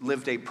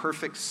 lived a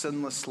perfect,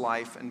 sinless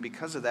life, and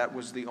because of that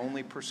was the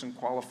only person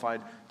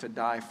qualified to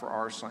die for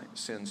our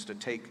sins, to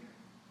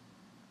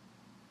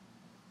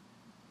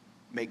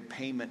make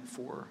payment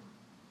for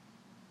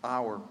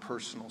our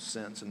personal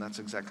sins. And that's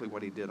exactly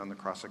what He did on the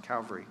cross of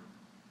Calvary.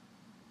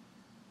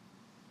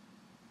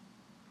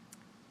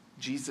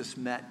 Jesus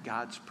met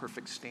God's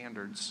perfect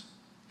standards.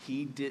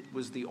 He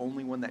was the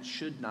only one that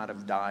should not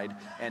have died,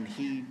 and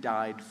He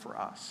died for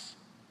us.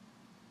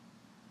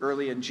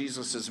 Early in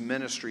Jesus'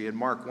 ministry, in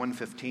Mark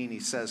 1:15,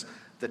 He says,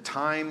 the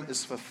time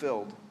is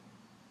fulfilled,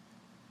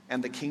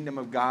 and the kingdom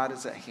of God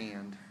is at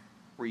hand.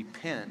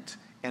 Repent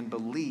and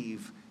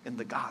believe in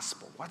the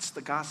gospel. What's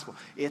the gospel?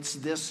 It's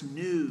this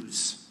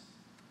news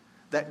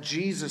that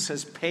Jesus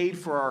has paid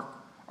for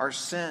our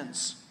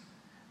sins.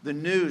 The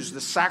news,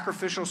 the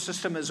sacrificial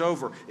system is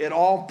over. It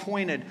all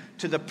pointed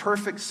to the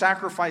perfect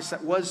sacrifice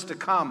that was to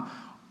come.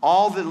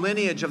 All the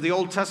lineage of the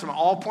Old Testament,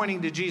 all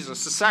pointing to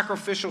Jesus. The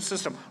sacrificial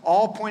system,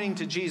 all pointing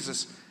to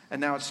Jesus. And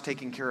now it's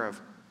taken care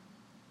of.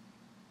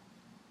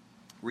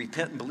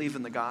 Repent and believe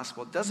in the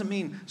gospel. It doesn't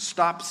mean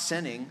stop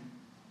sinning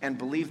and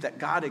believe that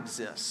God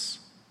exists.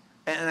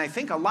 And I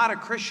think a lot of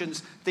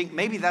Christians think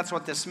maybe that's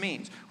what this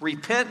means.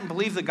 Repent and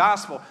believe the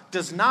gospel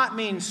does not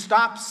mean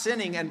stop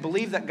sinning and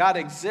believe that God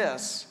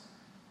exists.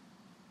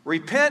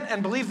 Repent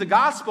and believe the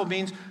gospel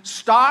means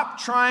stop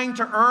trying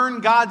to earn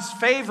God's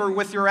favor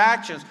with your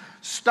actions.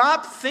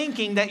 Stop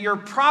thinking that you're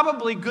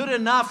probably good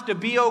enough to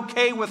be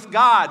okay with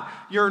God.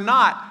 You're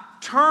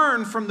not.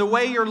 Turn from the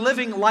way you're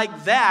living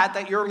like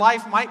that your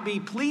life might be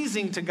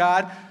pleasing to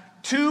God,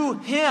 to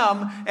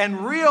Him,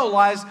 and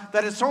realize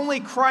that it's only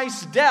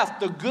Christ's death,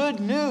 the good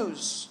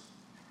news,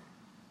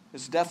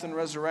 His death and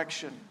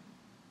resurrection,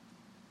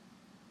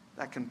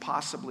 that can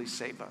possibly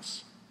save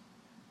us.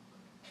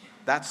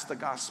 That's the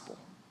gospel.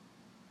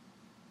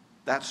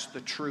 That's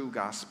the true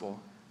gospel.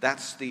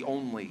 That's the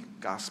only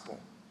gospel.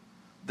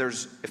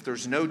 If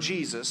there's no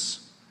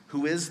Jesus,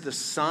 who is the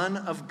Son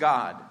of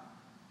God,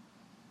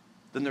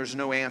 then there's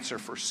no answer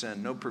for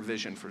sin, no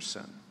provision for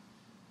sin.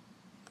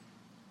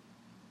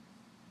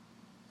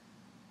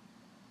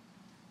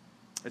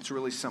 It's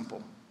really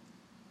simple.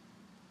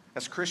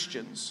 As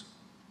Christians,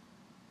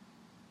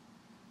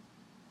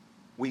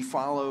 we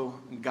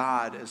follow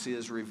God as He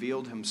has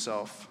revealed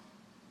Himself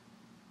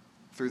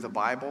through the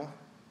Bible,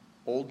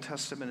 Old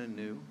Testament and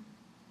New,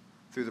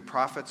 through the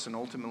prophets, and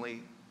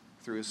ultimately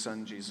through His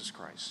Son, Jesus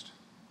Christ.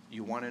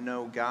 You want to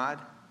know God?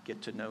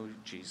 Get to know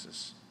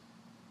Jesus.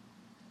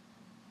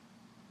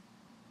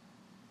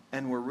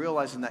 And we're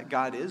realizing that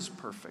God is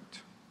perfect.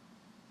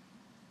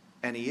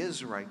 And He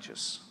is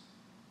righteous.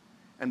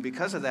 And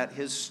because of that,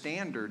 His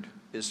standard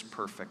is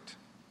perfect.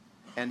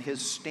 And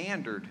His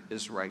standard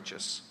is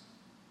righteous.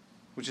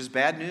 Which is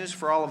bad news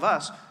for all of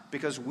us,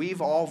 because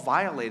we've all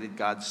violated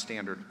God's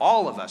standard.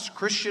 All of us,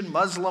 Christian,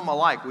 Muslim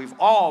alike, we've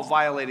all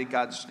violated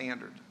God's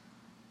standard.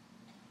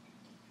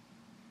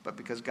 But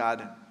because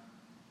God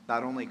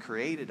not only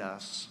created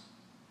us,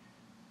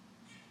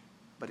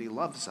 but He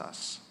loves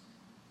us,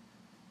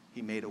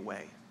 He made a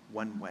way,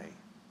 one way,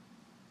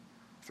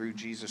 through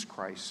Jesus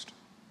Christ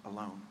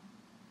alone.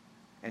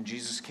 And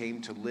Jesus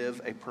came to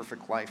live a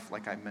perfect life,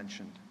 like I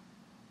mentioned,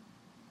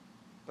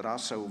 but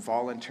also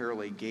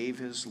voluntarily gave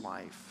His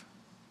life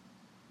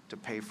to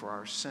pay for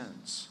our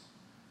sins.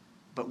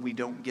 But we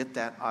don't get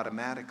that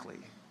automatically.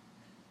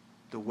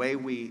 The way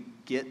we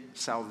get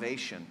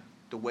salvation,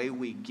 the way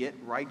we get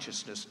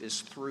righteousness,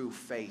 is through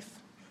faith.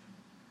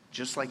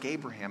 Just like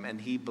Abraham, and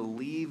he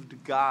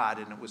believed God,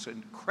 and it was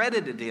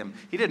credited to him.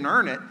 He didn't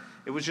earn it.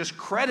 It was just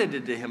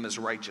credited to him as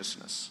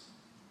righteousness.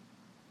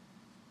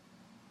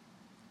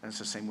 And it's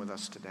the same with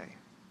us today.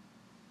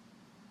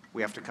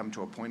 We have to come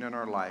to a point in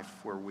our life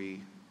where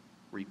we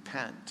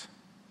repent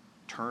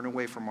turn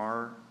away from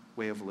our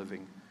way of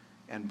living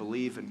and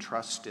believe and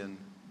trust in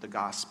the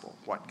gospel,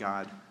 what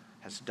God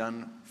has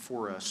done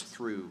for us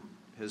through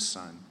his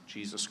Son,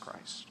 Jesus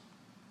Christ.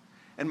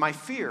 And my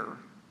fear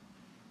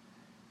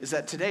is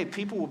that today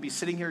people will be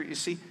sitting here, you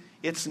see,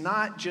 it's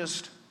not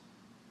just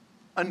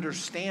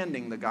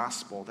understanding the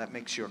gospel that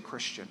makes you a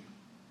Christian.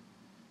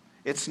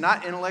 It's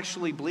not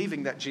intellectually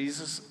believing that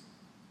Jesus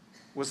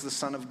was the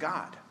Son of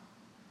God,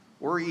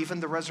 or even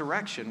the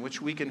resurrection,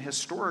 which we can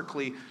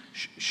historically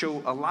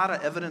show a lot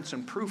of evidence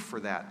and proof for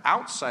that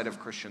outside of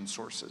Christian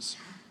sources.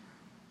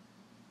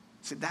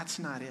 See, that's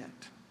not it.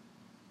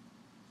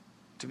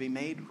 To be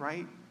made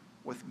right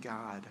with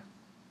God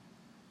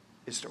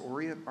is to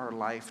orient our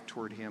life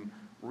toward him,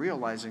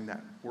 realizing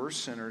that we're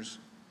sinners,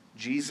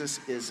 Jesus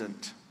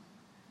isn't,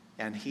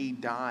 and he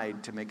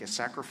died to make a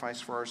sacrifice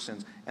for our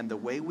sins. And the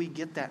way we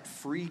get that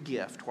free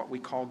gift, what we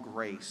call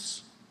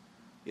grace,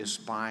 is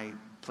by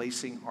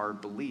placing our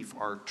belief,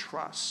 our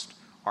trust,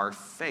 our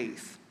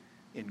faith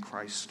in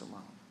Christ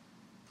alone.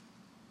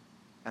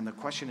 And the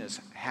question is,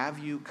 have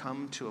you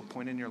come to a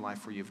point in your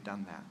life where you've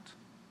done that?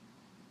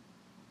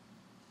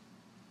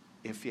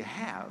 If you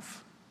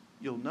have,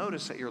 you'll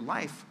notice that your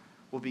life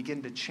will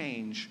begin to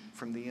change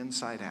from the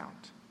inside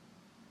out.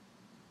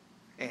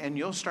 And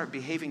you'll start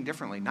behaving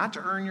differently, not to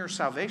earn your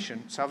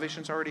salvation.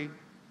 Salvation's already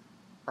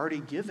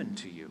given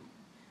to you.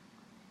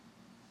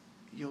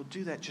 You'll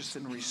do that just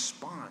in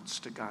response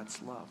to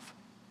God's love.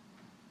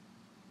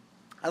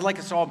 I'd like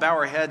us to all bow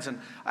our heads, and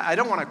I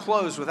don't want to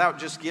close without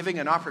just giving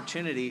an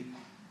opportunity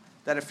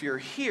that if you're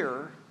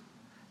here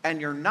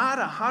and you're not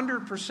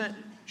 100%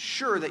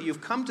 sure that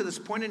you've come to this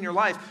point in your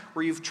life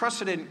where you've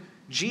trusted in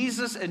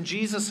Jesus and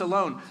Jesus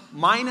alone,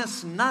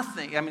 minus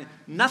nothing,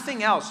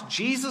 nothing else,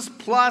 Jesus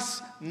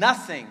plus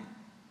nothing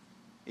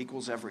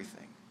equals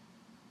everything.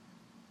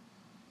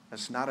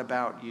 It's not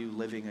about you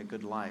living a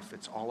good life.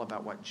 It's all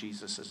about what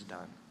Jesus has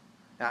done.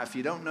 Now, if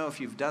you don't know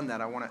if you've done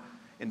that, I want to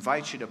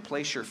invite you to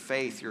place your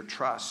faith, your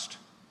trust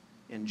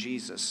in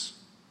Jesus.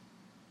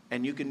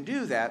 And you can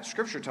do that,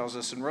 Scripture tells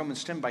us in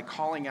Romans 10, by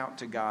calling out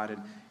to God.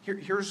 And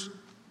here's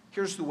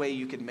the way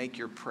you can make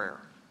your prayer.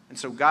 And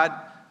so God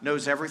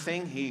knows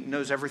everything. He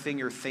knows everything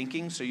you're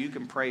thinking, so you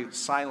can pray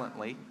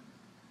silently.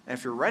 And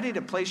if you're ready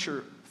to place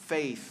your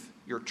faith,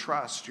 your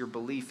trust, your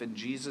belief in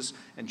Jesus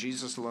and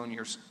Jesus alone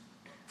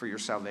for your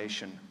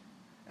salvation,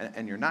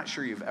 and you're not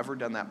sure you've ever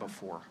done that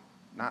before,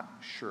 then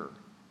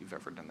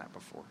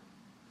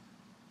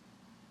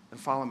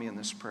follow me in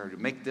this prayer.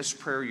 Make this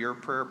prayer your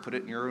prayer, put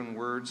it in your own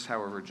words,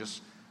 however,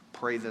 just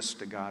pray this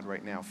to God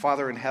right now.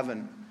 Father in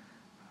heaven,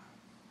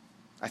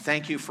 I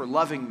thank you for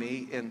loving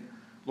me, and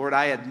Lord,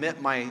 I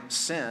admit my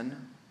sin,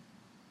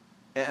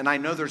 and I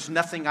know there's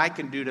nothing I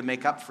can do to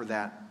make up for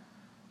that.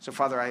 So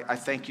Father, I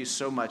thank you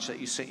so much that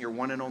you sent your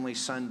one and only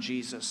Son,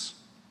 Jesus,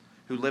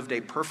 who lived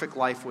a perfect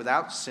life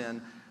without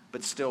sin,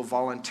 but still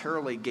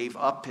voluntarily gave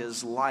up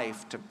his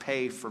life to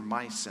pay for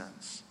my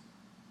sins.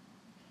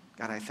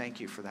 God, I thank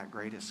you for that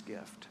greatest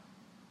gift.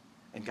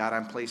 And God,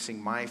 I'm placing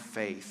my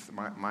faith,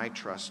 my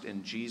trust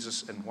in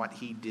Jesus and what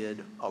he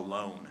did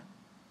alone,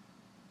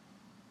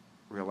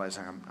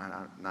 realizing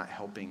I'm not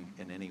helping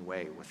in any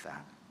way with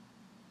that.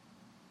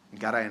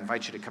 And God, I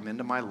invite you to come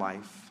into my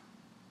life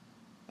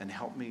and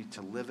help me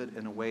to live it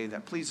in a way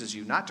that pleases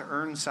you, not to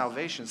earn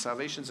salvation.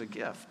 Salvation's a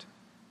gift.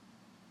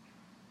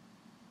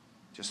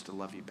 Just to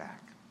love you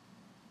back.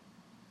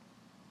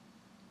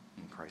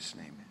 In Christ's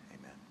name,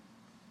 amen.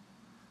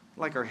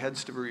 I'd like our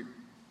heads to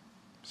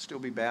still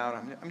be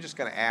bowed. I'm just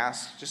going to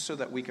ask, just so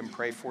that we can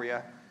pray for you,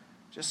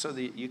 just so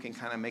that you can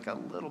kind of make a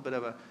little bit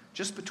of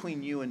just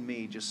between you and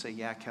me, just say,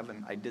 yeah,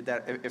 Kevin, I did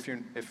that.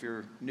 If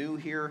you're new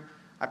here,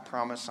 I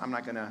promise I'm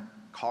not going to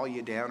call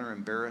you down or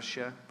embarrass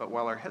you. But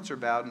while our heads are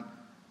bowed,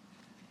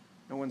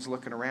 no one's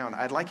looking around,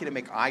 I'd like you to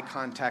make eye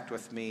contact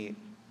with me.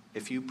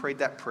 If you prayed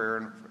that prayer,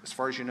 and as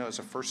far as you know, it's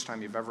the first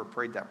time you've ever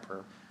prayed that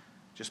prayer,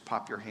 just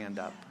pop your hand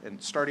up.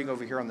 And starting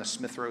over here on the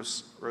Smith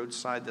Road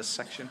side, this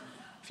section,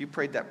 if you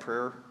prayed that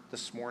prayer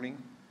this morning,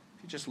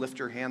 if you just lift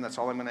your hand, that's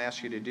all I'm going to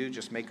ask you to do.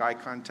 Just make eye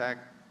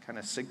contact, kind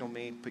of signal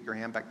me, put your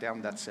hand back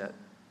down, that's it.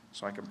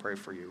 So I can pray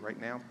for you. Right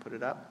now, put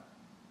it up.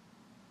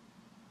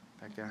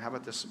 Back down. How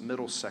about this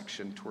middle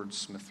section towards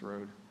Smith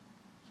Road?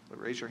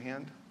 Raise your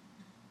hand.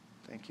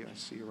 Thank you. I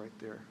see you right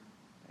there.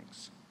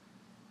 Thanks.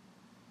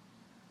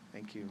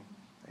 Thank you.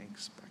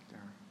 Thanks. Back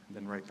there. And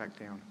then right back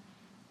down.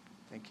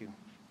 Thank you.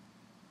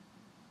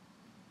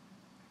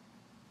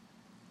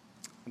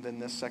 And then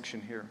this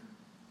section here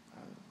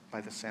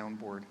by the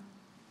soundboard.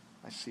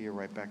 I see you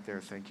right back there.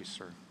 Thank you,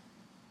 sir.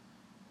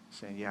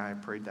 Saying, yeah, I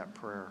prayed that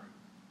prayer.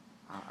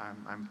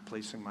 I'm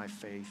placing my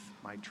faith,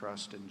 my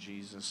trust in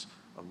Jesus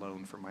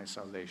alone for my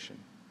salvation.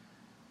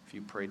 If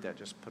you prayed that,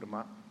 just put them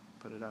up,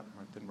 put it up,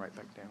 then right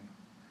back down.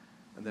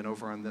 And then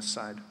over on this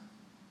side,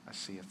 I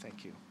see you.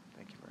 Thank you.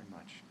 Thank you very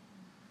much.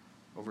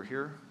 Over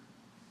here,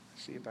 I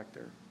see you back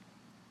there.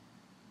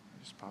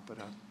 Just pop it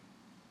up,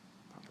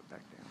 pop it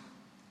back down.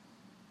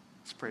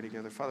 Let's pray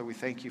together. Father, we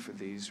thank you for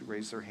these who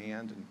raised their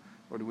hand. And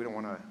Lord, we don't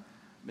want to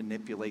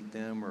manipulate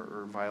them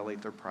or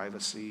violate their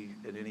privacy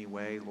in any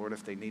way. Lord,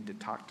 if they need to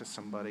talk to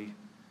somebody,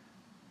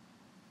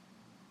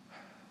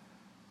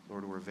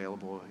 Lord, we're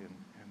available in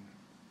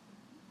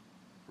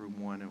room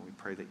 1, and we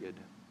pray that you'd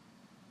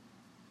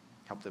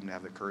help them to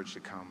have the courage to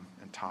come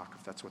and talk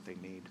if that's what they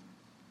need.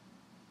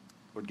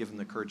 Lord, give them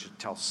the courage to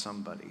tell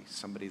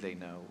somebody they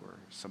know, or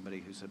somebody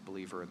who's a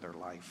believer in their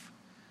life,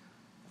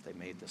 if they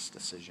made this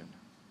decision.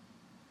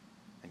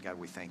 And God,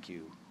 we thank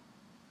you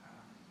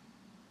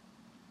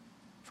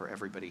for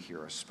everybody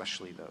here,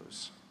 especially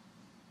those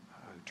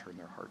who turn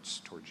their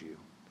hearts towards you.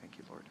 Thank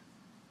you, Lord.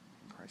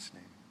 In Christ's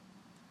name.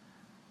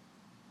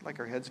 Like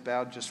our heads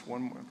bowed, just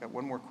I've got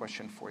one more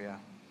question for you.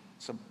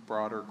 It's a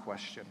broader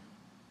question.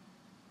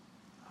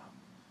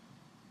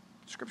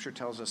 Scripture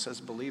tells us as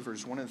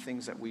believers, one of the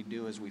things that we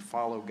do is we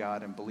follow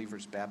God in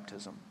believers'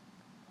 baptism.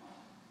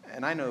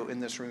 And I know in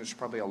this room there's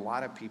probably a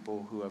lot of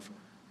people who have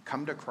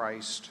come to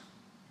Christ,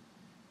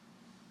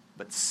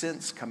 but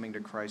since coming to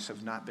Christ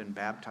have not been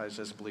baptized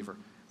as a believer.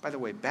 By the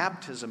way,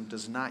 baptism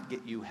does not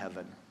get you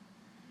heaven.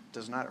 It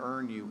does not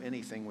earn you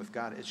anything with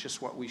God. It's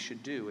just what we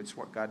should do. It's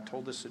what God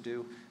told us to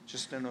do.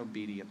 Just an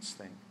obedience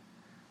thing.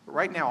 But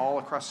right now, all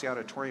across the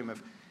auditorium,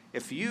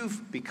 if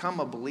you've become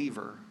a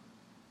believer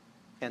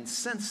and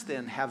since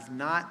then have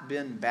not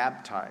been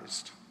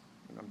baptized,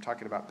 and I'm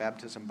talking about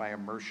baptism by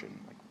immersion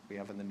like we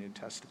have in the New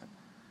Testament,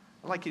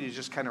 I'd like you to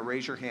just kind of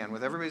raise your hand.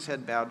 With everybody's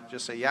head bowed,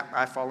 just say, yeah,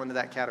 I fall into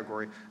that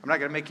category. I'm not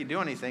going to make you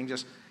do anything.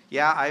 Just,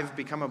 yeah, I've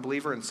become a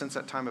believer and since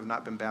that time have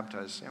not been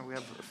baptized. We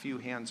have a few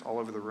hands all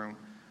over the room.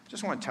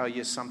 Just want to tell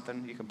you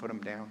something. You can put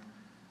them down.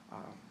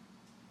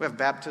 We have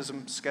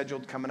baptism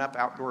scheduled coming up,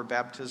 outdoor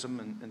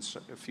baptism in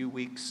a few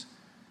weeks.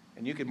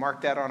 And you can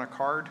mark that on a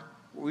card.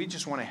 We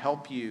just want to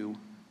help you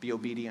be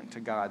obedient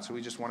to God. So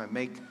we just want to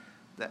make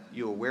that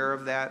you aware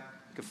of that.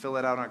 You can fill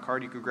it out on a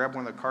card. You could grab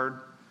one of the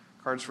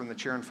cards from the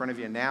chair in front of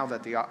you now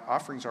that the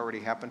offering's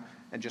already happened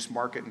and just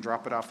mark it and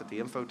drop it off at the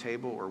info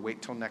table, or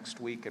wait till next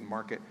week and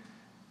mark it.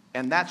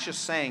 And that's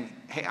just saying,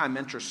 hey, I'm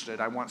interested.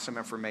 I want some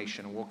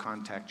information, and we'll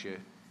contact you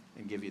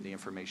and give you the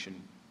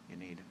information you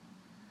need.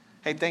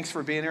 Hey, thanks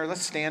for being here.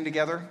 Let's stand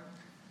together.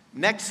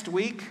 Next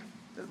week,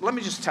 let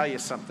me just tell you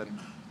something.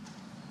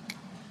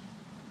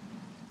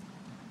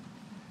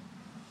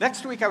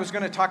 Next week I was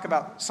going to talk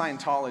about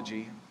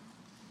Scientology,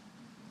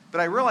 but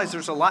I realized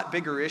there's a lot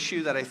bigger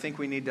issue that I think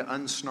we need to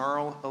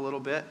unsnarl a little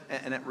bit,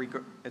 and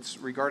it's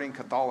regarding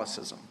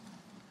Catholicism.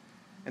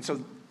 And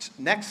so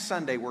next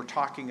Sunday we're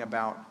talking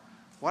about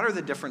what are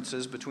the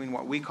differences between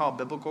what we call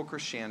biblical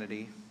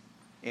Christianity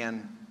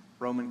and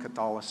Roman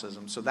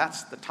Catholicism. So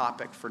that's the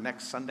topic for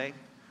next Sunday.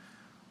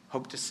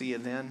 Hope to see you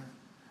then.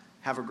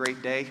 Have a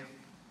great day.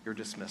 You're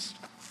dismissed.